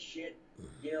tribe with this shit.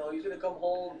 He's going to come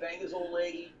home, bang his old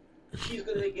lady. She's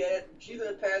going to get it. She's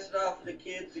going to pass it off to the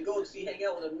kids. They go and hang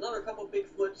out with another couple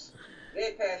Bigfoots.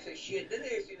 They pass that shit. Then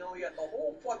next you know, you got the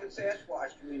whole fucking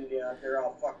Sasquatch community out there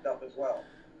all fucked up as well.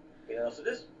 So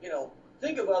this,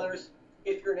 think of others.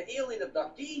 If you're an alien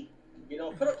abductee,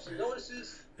 put up some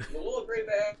notices, the little gray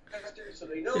bastards, so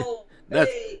they know,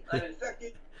 hey, I'm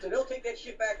infected. So they'll take that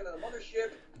shit back into the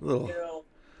mothership.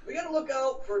 We got to look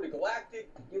out for the galactic,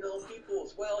 people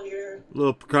as well here. A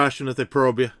little precaution if they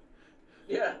probe you.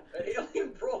 Yeah, an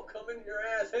alien probe coming in your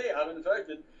ass. Hey, I'm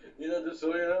infected. Just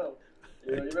so you know.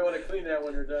 You may want to clean that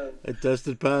when you're done. I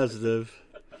tested positive.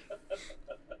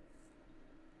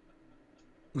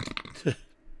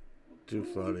 Too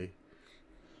funny.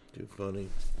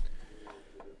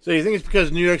 So you think it's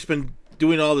because New York's been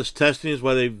doing all this testing is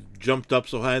why they've jumped up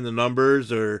so high in the numbers?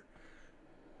 Or,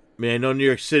 I know New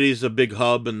York City's a big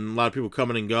hub and a lot of people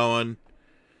coming and going.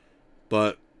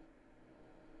 But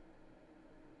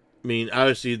I mean,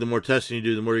 obviously, the more testing you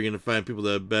do, the more you're going to find people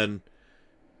that have been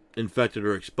infected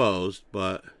or exposed.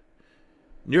 But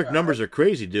New York numbers are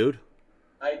crazy, dude.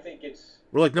 I think it's...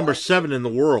 We're like number 7 in the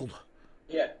world.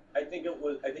 Yeah, I think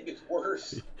it's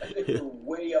worse. I think we're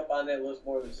way up on that list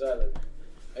more than 7.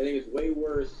 I think it's way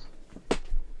worse.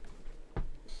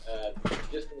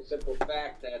 Just for the simple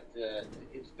fact that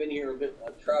it's been here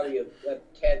probably a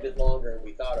tad bit longer than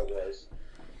we thought it was.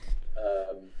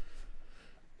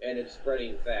 And it's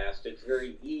spreading fast. It's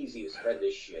very easy to spread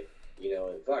this shit. You know,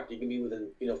 and fuck, you can be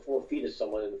within 4 feet of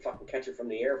someone and fucking catch it from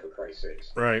the air, for Christ's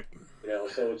sakes. Right. You know,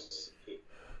 so it's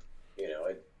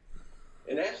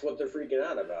and that's what they're freaking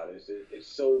out about. It's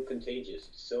so contagious.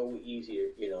 It's so easy,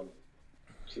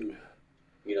 to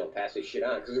pass this shit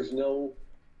on because there's no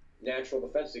natural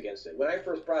defense against it. When I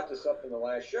first brought this up in the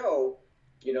last show,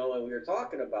 and we were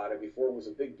talking about it before it was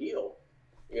a big deal.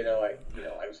 I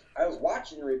was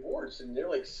watching the reports, and they're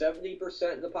like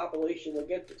 70% of the population will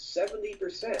get it.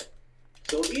 70%.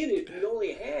 So even if you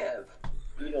only have,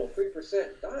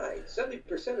 3% die,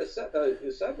 70%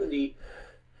 of 70,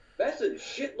 that's a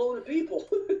shitload of people.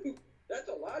 That's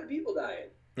a lot of people dying.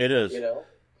 It is.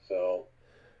 So,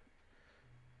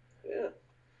 yeah.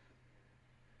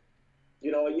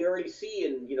 You already see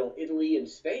in, Italy and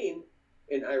Spain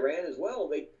and Iran as well,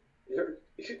 the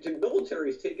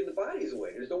military's taking the bodies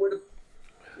away. There's nowhere to,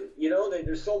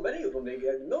 there's so many of them.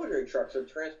 Military trucks are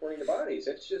transporting the bodies.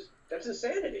 That's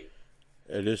insanity.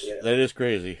 It is. That is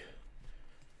crazy.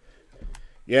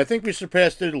 Yeah, I think we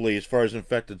surpassed Italy as far as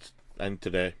infected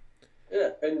today.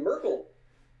 Yeah, and Merkel,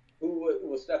 who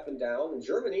was stepping down in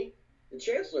Germany, the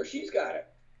chancellor, she's got it.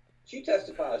 She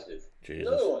tested positive. Jesus.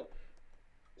 Another one.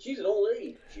 She's an old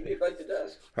lady. She may bite the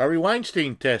dust. Harvey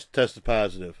Weinstein tested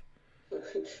positive.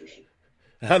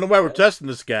 I don't know why we're testing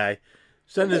this guy.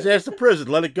 Send his ass to prison.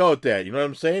 Let it go at that. You know what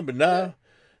I'm saying? But no,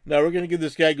 we're gonna give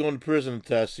this guy going to prison and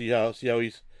test. See how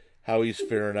he's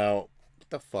faring out. What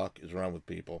the fuck is wrong with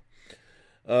people?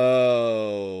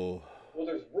 Oh. Well,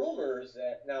 there's rumors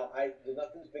that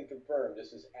nothing's been confirmed.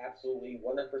 This is absolutely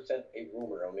 100% a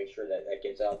rumor. I'll make sure that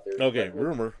gets out there. Okay,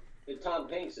 rumor. That Tom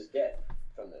Hanks is dead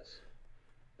from this.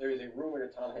 There is a rumor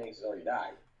that Tom Hanks has already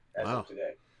died as of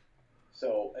today.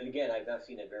 So, and again, I've not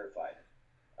seen it verified.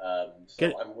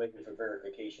 I'm waiting for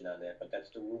verification on that, but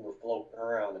that's the rumor floating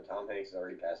around that Tom Hanks has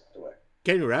already passed away.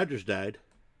 Kenny Rogers died.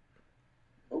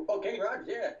 Oh, Kenny Rogers,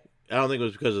 yeah. I don't think it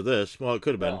was because of this. Well, it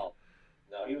could have been. No,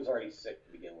 he was already sick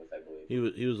to begin with, I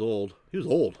believe. He was old. He was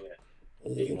old. Yeah.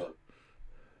 Old. 81.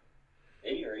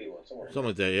 80 or 81, somewhere. Something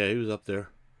like that, yeah. He was up there.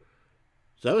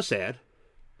 So that was sad.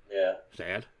 Yeah.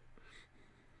 Sad.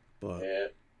 But yeah.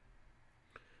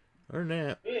 Other than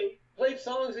that. Yeah, he played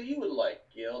songs that you would like,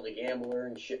 The Gambler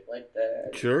and shit like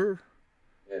that. Sure.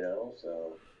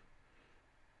 So.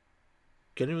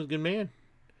 Kenny was a good man.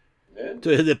 Yeah. So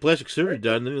he had that plastic surgery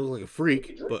done, then he looked like a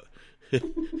freak. But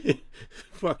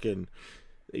fucking,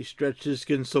 they stretched his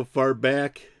skin so far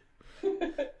back.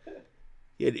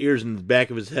 He had ears in the back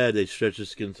of his head. They stretched his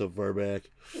skin so far back.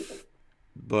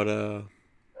 But other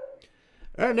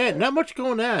than that, not much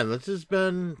going on. I just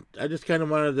kind of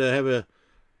wanted to have a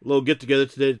little get together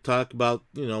today to talk about,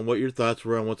 what your thoughts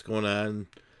were on what's going on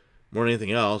more than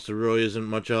anything else. There really isn't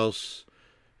much else.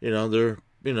 They're,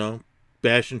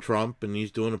 bashing Trump and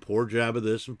he's doing a poor job of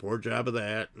this and poor job of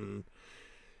that and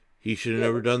he should have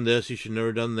never done this, he should have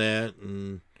never done that.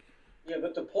 And yeah,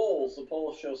 but the polls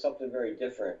show something very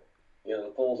different.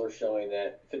 The polls are showing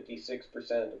that 56%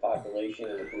 of the population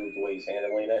has approved the way he's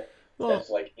handling it. Well, that's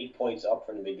like 8 points up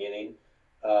from the beginning.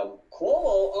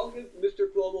 Cuomo, I'll give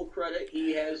Mr. Cuomo credit.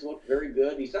 He has looked very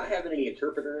good. He's not having any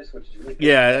interpreters, which is really good.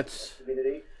 Yeah, that's...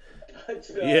 But,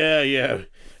 yeah.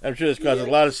 I'm sure this causes a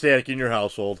lot of static in your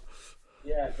household.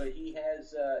 Yeah, but he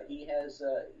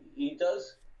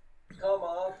does come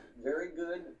off very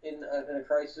good in a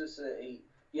crisis.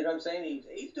 You know what I'm saying?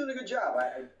 He's doing a good job.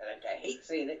 I hate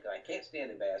saying it because I can't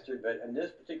stand the bastard, but in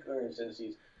this particular instance,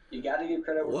 you got to give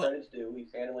credit where credit's due.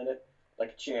 He's handling it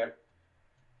like a champ.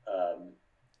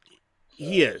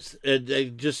 He is.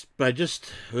 I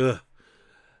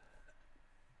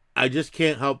just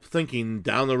can't help thinking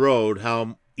down the road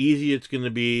how easy it's going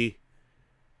to be,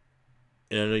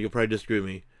 and I know you'll probably disagree with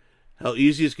me, how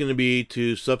easy it's going to be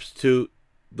to substitute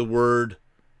the word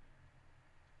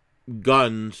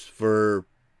guns for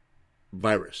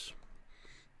virus.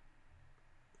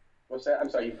 What's that? I'm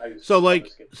sorry.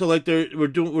 We're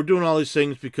doing all these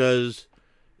things because,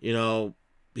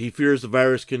 he fears the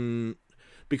virus can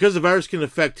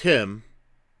affect him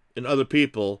and other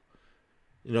people.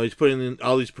 He's putting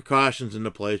all these precautions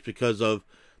into place because of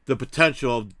the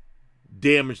potential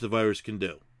damage the virus can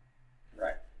do.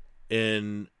 Right.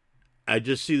 And I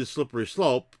just see the slippery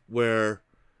slope where,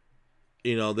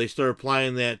 they start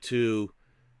applying that to,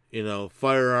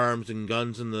 firearms and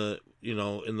guns in the,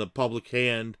 in the public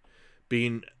hand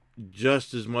being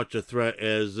just as much a threat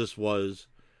as this was,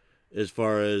 as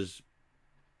far as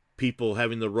people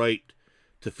having the right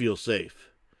to feel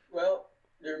safe. Well,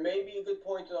 there may be a good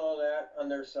point to all that on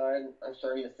their side. I'm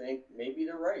starting to think maybe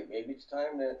they're right. Maybe it's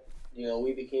time that,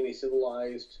 we became a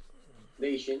civilized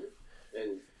nation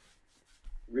and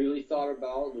really thought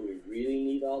about, do we really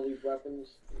need all these weapons?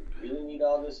 Do we really need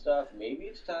all this stuff? Maybe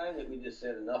it's time that we just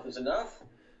said enough is enough.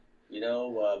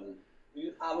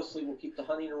 Obviously we'll keep the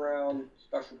hunting around,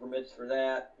 special permits for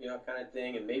that, kind of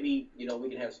thing. And maybe, we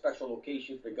can have special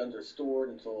locations where guns are stored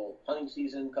until hunting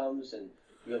season comes, and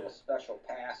we have a special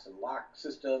pass and lock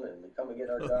system, and we come and get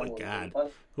our gun. Oh my God.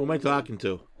 Hunt. Who am I talking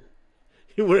to?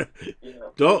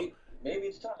 Maybe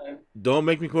it's time. Don't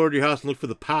make me go over to your house and look for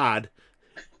the pod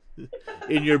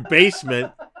in your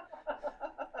basement.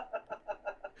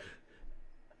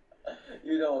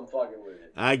 I'm fucking with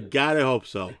it. I gotta hope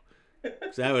so.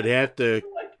 'Cause I would have to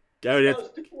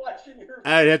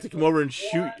come over and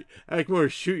shoot. I'd come over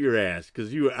and shoot your ass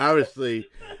because you were obviously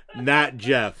not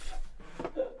Jeff.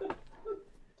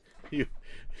 You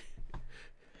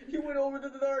went over to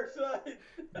the dark side.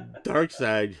 Dark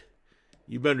side.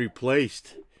 You've been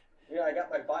replaced. Yeah, I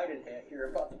got my Biden hat here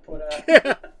about to put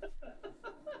on.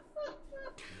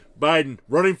 Biden,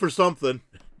 running for something.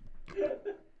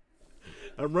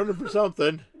 I'm running for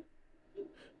something.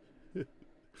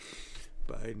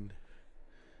 Biden.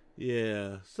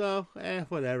 Yeah, so,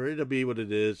 whatever. It'll be what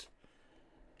it is.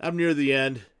 I'm near the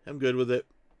end. I'm good with it.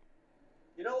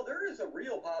 There is a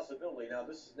real possibility. Now,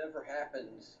 this has never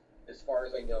happened as far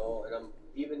as I know, and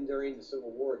even during the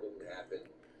Civil War it didn't happen.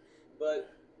 But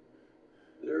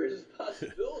there is a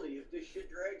possibility if this shit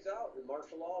drags out and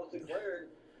martial law is declared,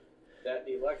 that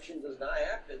the election does not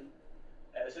happen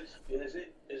as it's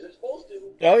supposed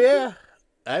to. Oh yeah,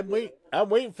 I'm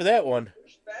waiting for that one.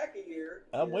 Push back a year.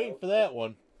 I'm waiting for that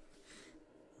one.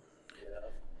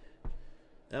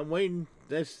 Yeah. I'm waiting.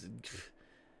 That's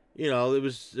there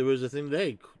was a thing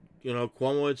today.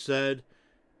 Cuomo had said,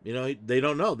 they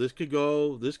don't know. This could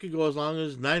go as long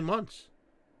as 9 months.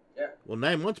 Yeah. Well,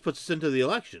 9 months puts us into the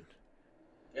election.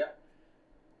 Yeah.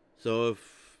 So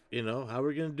if how are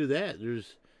we gonna do that?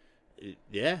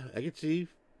 I could see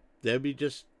that would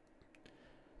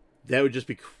just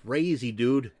be crazy,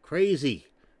 dude. Crazy.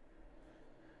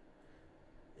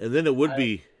 And then it would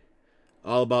be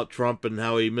all about Trump and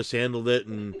how he mishandled it,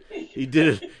 and he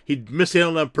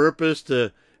mishandled on purpose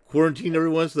to quarantine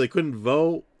everyone so they couldn't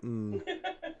vote. And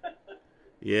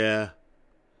yeah.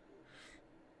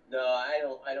 No, I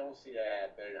don't see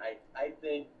that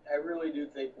happening. I really do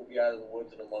think we'll be out of the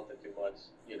woods in a month or 2 months.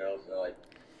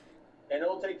 And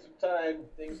it'll take some time.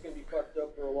 Things can be fucked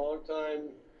up for a long time,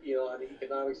 on the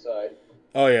economic side.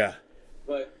 Oh yeah.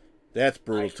 But that's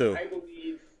brutal too. I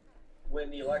believe when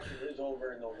the election is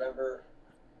over in November,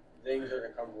 things are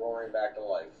going to come roaring back to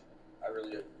life. I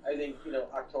really do. I think,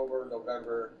 October,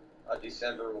 November,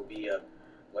 December will be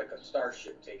like a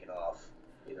starship taking off,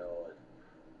 a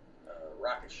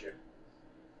rocket ship.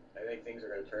 I think things are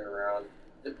going to turn around.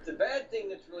 The bad thing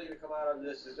that's really going to come out of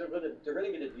this is they're going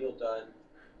to get a deal done.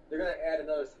 They're going to add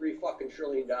another $3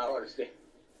 trillion.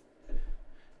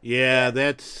 Yeah,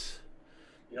 that's.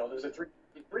 There's a $3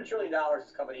 trillion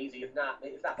is coming easy, if not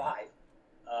 5.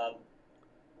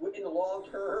 In the long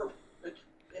term,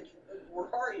 we're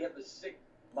already have a sick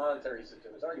monetary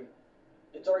system.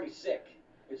 It's already sick.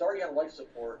 It's already on life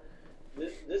support.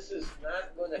 This is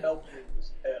not going to help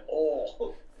things at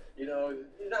all.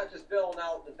 You're not just bailing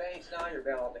out the banks now. You're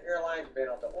bailing out the airlines. You're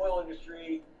bailing out the oil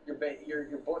industry. You're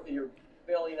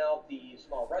bailing out the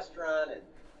small restaurant and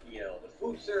the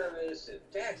food service and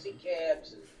taxi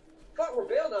cabs and we're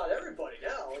bailing out everybody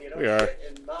now. We are.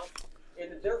 And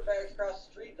the dirtbags across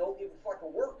the street don't even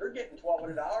fucking work. They're getting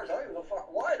 $1,200. I don't even know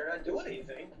fucking why. They're not doing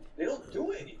anything. They don't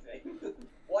do anything.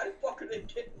 Why the fuck are they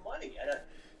getting money?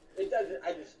 It doesn't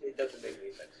make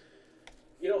any sense.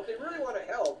 If they really want to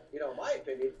help, in my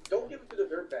opinion, don't give it to the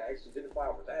dirtbags who didn't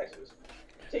file for taxes.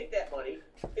 Take that money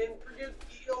and forgive.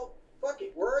 Fuck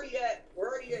it. We're already at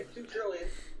 $2 trillion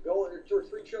going, or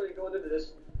 $3 trillion going into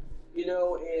this.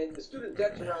 And the student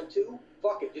debt's around 2.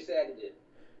 Fuck it. Just add it in.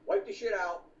 Wipe the shit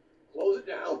out. Close it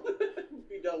down.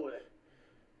 Be done with it.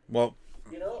 Well,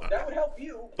 that would help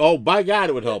you. Oh, by God,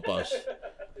 it would help us.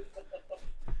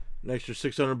 An extra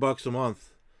 $600 a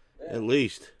month, at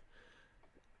least.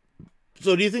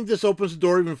 So, do you think this opens the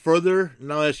door even further?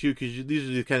 And I'll ask you because these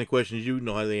are the kind of questions you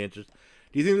know how they answer.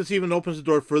 Do you think this even opens the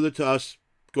door further to us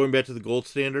going back to the gold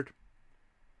standard?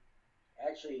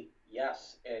 Actually,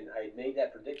 Yes, and I made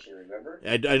that prediction. Remember?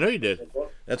 I know you did.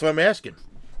 That's why I'm asking.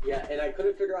 Yeah, and I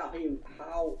couldn't figure out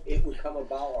how it would come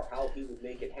about or how he would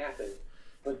make it happen.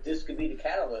 But this could be the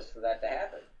catalyst for that to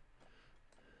happen.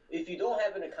 If you don't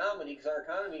have an economy, because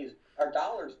our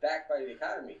dollar is backed by the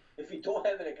economy. If you don't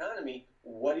have an economy,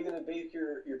 what are you going to base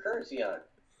your currency on?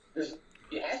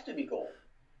 It has to be gold.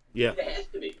 Yeah. It has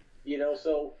to be.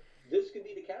 So this could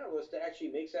be the catalyst that actually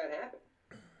makes that happen.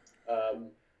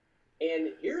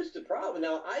 And here's the problem.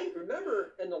 Now, I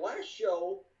remember in the last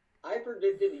show, I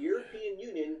predicted the European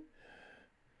Union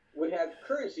would have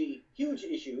currency, huge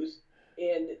issues,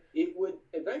 and it would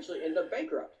eventually end up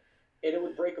bankrupt. And it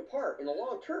would break apart in the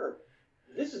long term.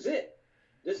 This is it.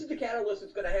 This is the catalyst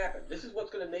that's going to happen. This is what's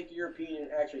going to make the European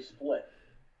Union actually split.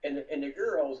 And the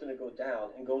euro is going to go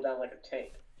down like a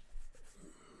tank.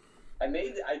 I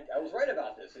was right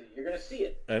about this. You're going to see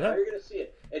it. I know. You're going to see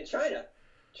it. And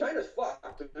China's fucked.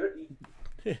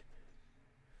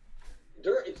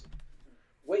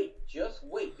 Just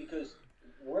wait, because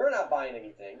we're not buying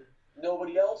anything.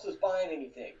 Nobody else is buying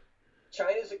anything.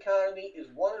 China's economy is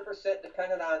 100%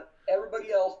 dependent on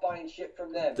everybody else buying shit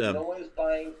from them. No one is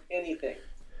buying anything.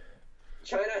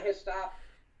 China has stopped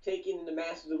taking the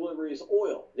massive deliveries of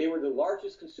oil. They were the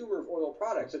largest consumer of oil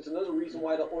products. It's another reason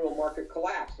why the oil market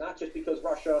collapsed, not just because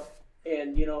Russia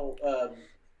and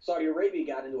Saudi Arabia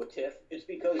got into a tiff. It's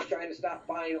because China stopped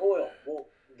buying oil. Well,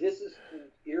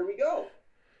 here we go.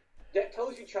 That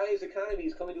tells you China's economy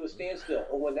is coming to a standstill.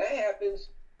 Well, when that happens,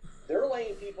 they're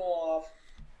laying people off.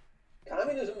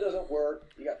 Communism doesn't work.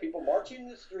 You got people marching in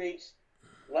the streets,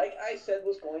 like I said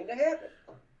was going to happen.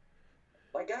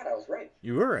 My God, I was right.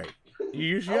 You were right. You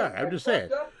usually are. I'm just saying.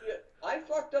 I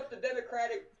fucked up the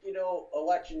Democratic,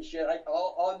 election shit.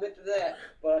 I'll admit to that.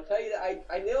 But I'll tell you that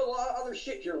I nailed a lot of other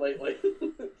shit here lately.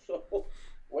 So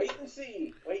wait and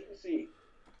see.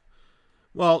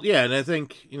 Well, yeah, and I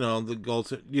think, the goal.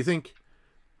 Do you think?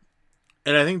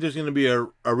 And I think there's going to be a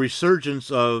resurgence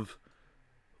of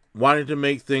wanting to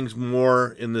make things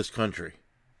more in this country,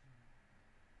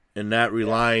 and not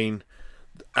relying.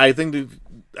 Yeah. I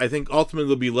think ultimately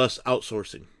there'll be less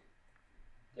outsourcing.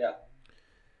 Yeah,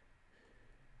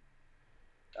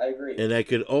 I agree. And I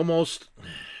could almost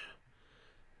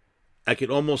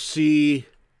see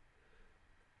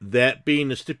that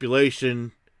being a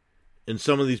stipulation in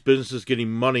some of these businesses getting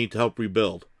money to help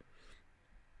rebuild.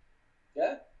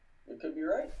 Yeah, it could be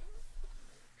right.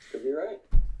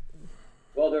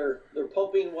 Well, they're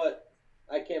pumping what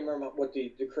I can't remember what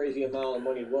the crazy amount of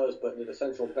money was, but the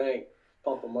central bank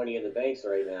pumping money in the banks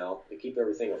right now to keep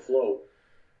everything afloat.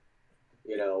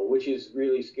 Which is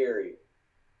really scary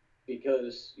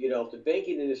because if the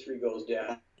banking industry goes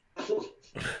down,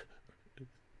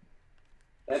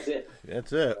 that's it.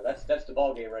 That's it. That's the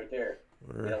ball game right there.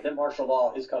 Then martial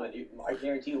law is coming. I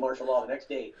guarantee you, martial law the next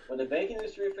day. When the banking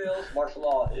industry fails, martial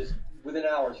law is within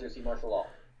hours. You're gonna see martial law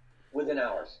within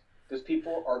hours. Because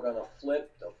people are going to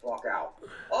flip the fuck out.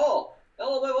 Oh,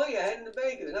 all my money I had in the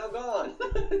bank is now gone.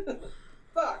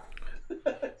 Fuck.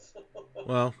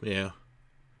 Well, yeah.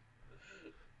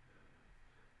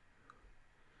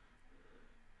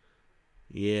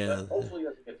 Yeah. But hopefully it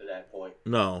doesn't get to that point.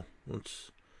 No.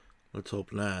 Let's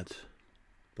hope not.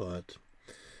 But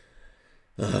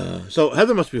so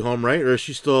Heather must be home, right? Or is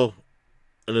she still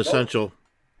an essential?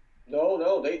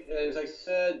 No. They, as I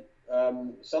said,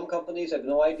 some companies have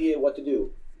no idea what to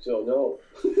do. So, no.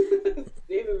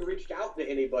 They haven't even reached out to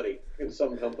anybody in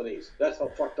some companies. That's how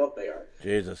fucked up they are.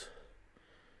 Jesus.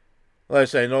 Like I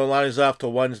say, no, Lonnie's off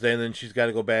till Wednesday, and then she's got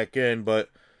to go back in, but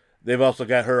they've also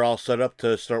got her all set up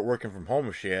to start working from home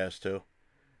if she has to.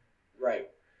 Right.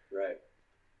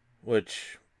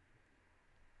 Which,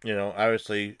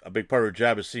 obviously a big part of her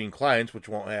job is seeing clients, which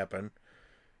won't happen.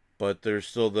 But there's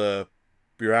still the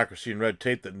bureaucracy and red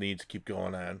tape that needs to keep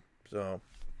going on. So,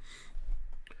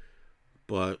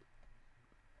 but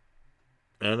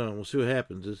I don't know. We'll see what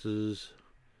happens. This is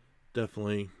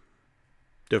definitely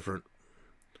different.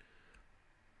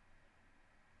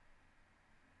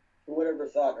 Who would ever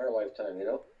thought in our lifetime,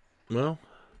 Well,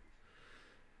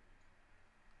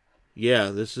 yeah,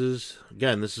 this is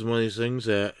one of these things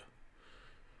that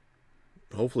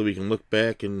hopefully we can look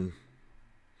back and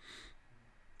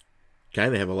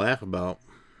kind of have a laugh about.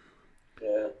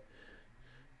 Yeah.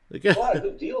 A lot of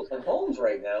good deals on homes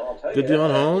right now, I'll tell you. Good deal on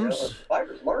homes.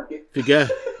 Buyer's market. If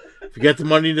you got the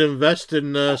money to invest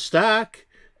in stock.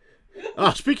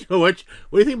 Oh, speaking of which,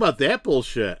 what do you think about that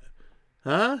bullshit?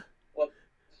 Huh? What,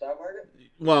 stock market?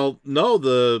 Well, no,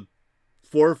 the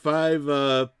 4 or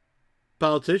 5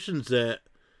 politicians that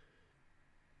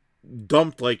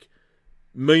dumped like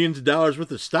millions of dollars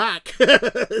worth of stock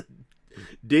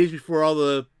days before all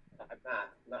the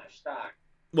not stock.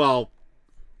 Well,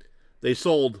 they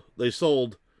sold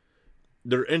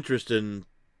their interest in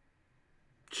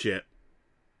shit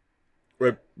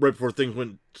right before things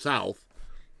went south.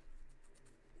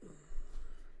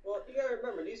 Well, you gotta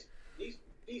remember these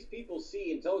people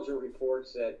see intelligence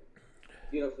reports that,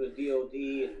 you know, for the DOD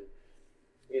and,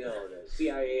 you know, the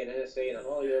CIA and NSA and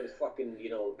all the other fucking, you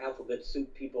know, alphabet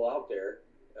soup people out there.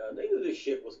 They knew this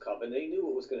shit was coming. They knew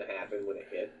what was going to happen when it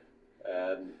hit.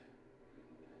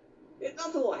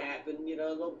 Nothing will happen, you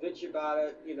know. They'll bitch about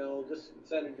it, you know. This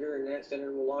senator and that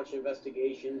senator will launch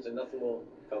investigations, and nothing will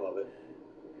come of it.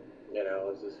 You know,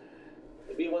 it's just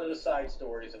it'll be one of the side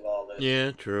stories of all this.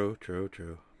 Yeah, true.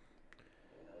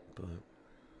 But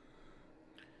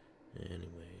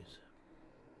anyways,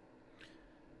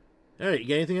 all right. You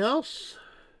got anything else?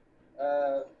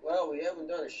 Well, we haven't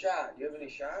done a shot. Do you have any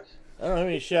shots? I don't have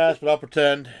any shots, but I'll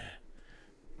pretend.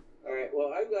 All right.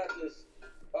 Well, I've got this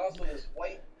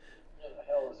white. What the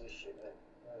hell is this shit, man?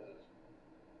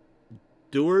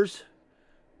 Dewar's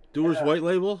White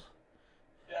Label.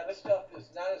 Yeah, this stuff is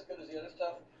not as good as the other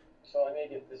stuff, so I may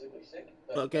get physically sick.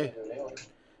 Okay.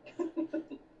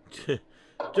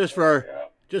 Just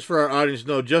for our audience to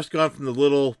know, Jeff's gone from the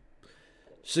little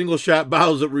single shot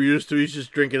bottles that we're used to. He's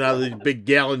just drinking out of these big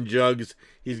gallon jugs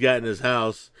he's got in his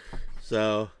house.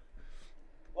 So.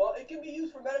 Well, it can be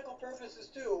used for medical purposes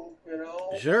too, you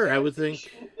know. Sure, I would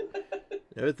think.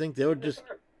 I would think they would just.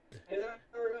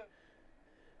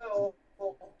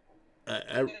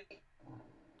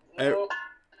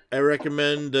 I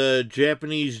recommend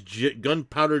Japanese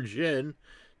gunpowder gin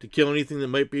to kill anything that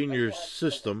might be in your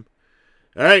system.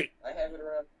 All right. I have it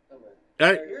around somewhere. All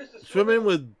right. Swimming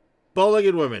with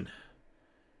bow-legged women.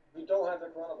 Who don't have the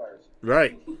coronavirus.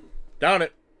 Right. Down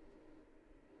it.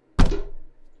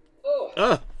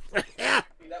 Oh.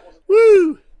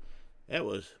 Woo! That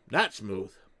was not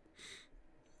smooth.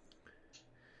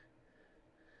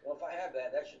 Well, if I have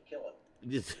that should kill it.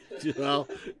 Well,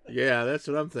 yeah, that's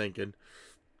what I'm thinking.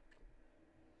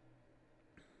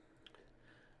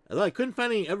 Although I couldn't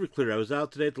find any Everclear. I was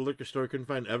out today at the liquor store, couldn't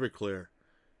find Everclear.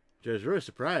 Which I was really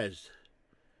surprised.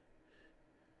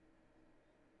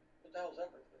 What the hell's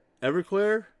Everclear?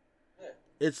 Everclear? Yeah.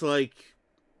 It's like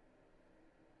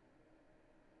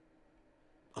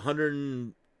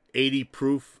 180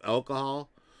 proof alcohol.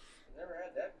 Never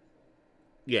had that.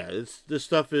 Yeah, this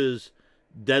stuff is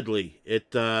deadly. It's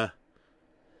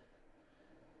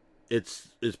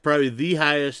probably the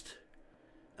highest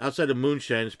outside of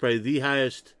moonshine. It's probably the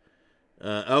highest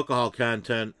alcohol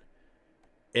content,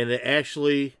 and it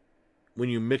actually, when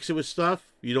you mix it with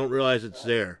stuff, you don't realize it's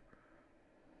there.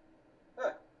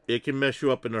 Huh. It can mess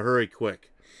you up in a hurry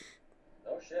quick.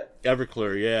 Oh shit.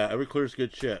 Everclear, yeah, Everclear's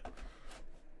good shit.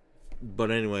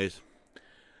 But anyways,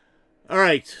 all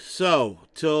right. So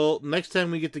till next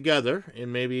time we get together,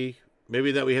 and maybe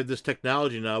that we have this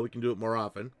technology now, we can do it more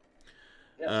often.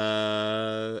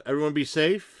 Yeah. Everyone be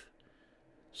safe.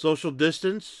 Social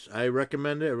distance. I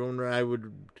recommend it. I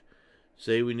would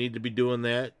say we need to be doing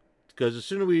that, because the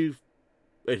sooner we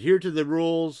adhere to the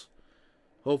rules,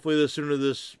 hopefully the sooner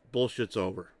this bullshit's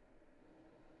over.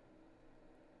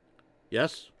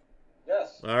 Yes?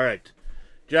 Yes. All right.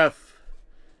 Jeff,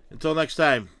 until next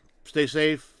time, stay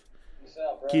safe. Peace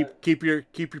out, brother. Keep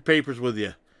your papers with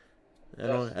you. I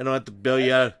don't have to bail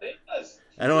you out.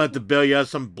 I don't have to bail you out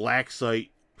some black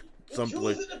site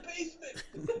someplace. in the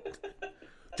basement.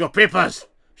 Your papers.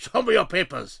 Show me your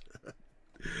papers.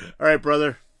 All right,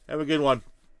 brother. Have a good one.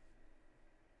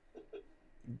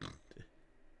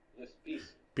 Yes,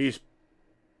 peace.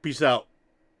 Peace out.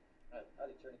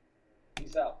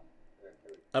 Peace out.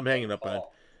 I'm hanging up on.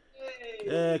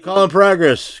 Hey. Call in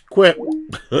progress. Quit.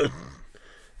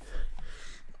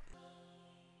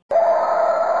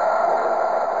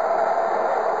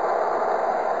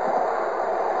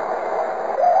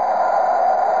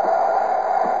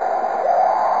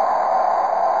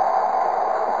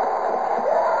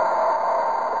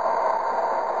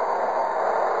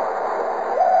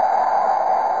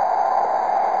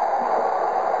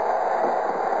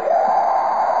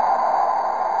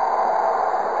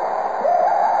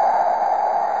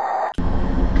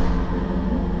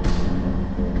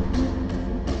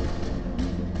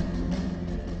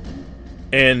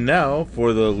 And now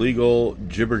for the legal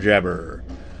jibber jabber.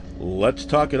 Let's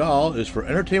Talk It All is for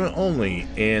entertainment only,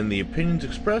 and the opinions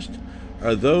expressed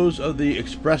are those of the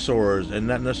expressors and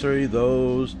not necessarily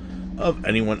those of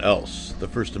anyone else. The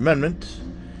First Amendment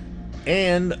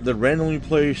and the randomly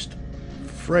placed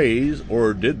phrase,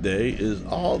 or did they, is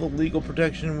all the legal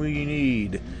protection we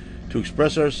need to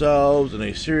express ourselves in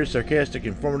a serious, sarcastic,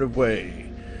 informative way.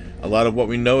 A lot of what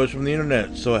we know is from the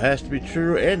internet, so it has to be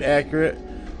true and accurate,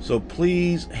 So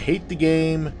please hate the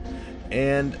game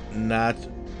and not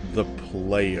the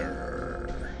player.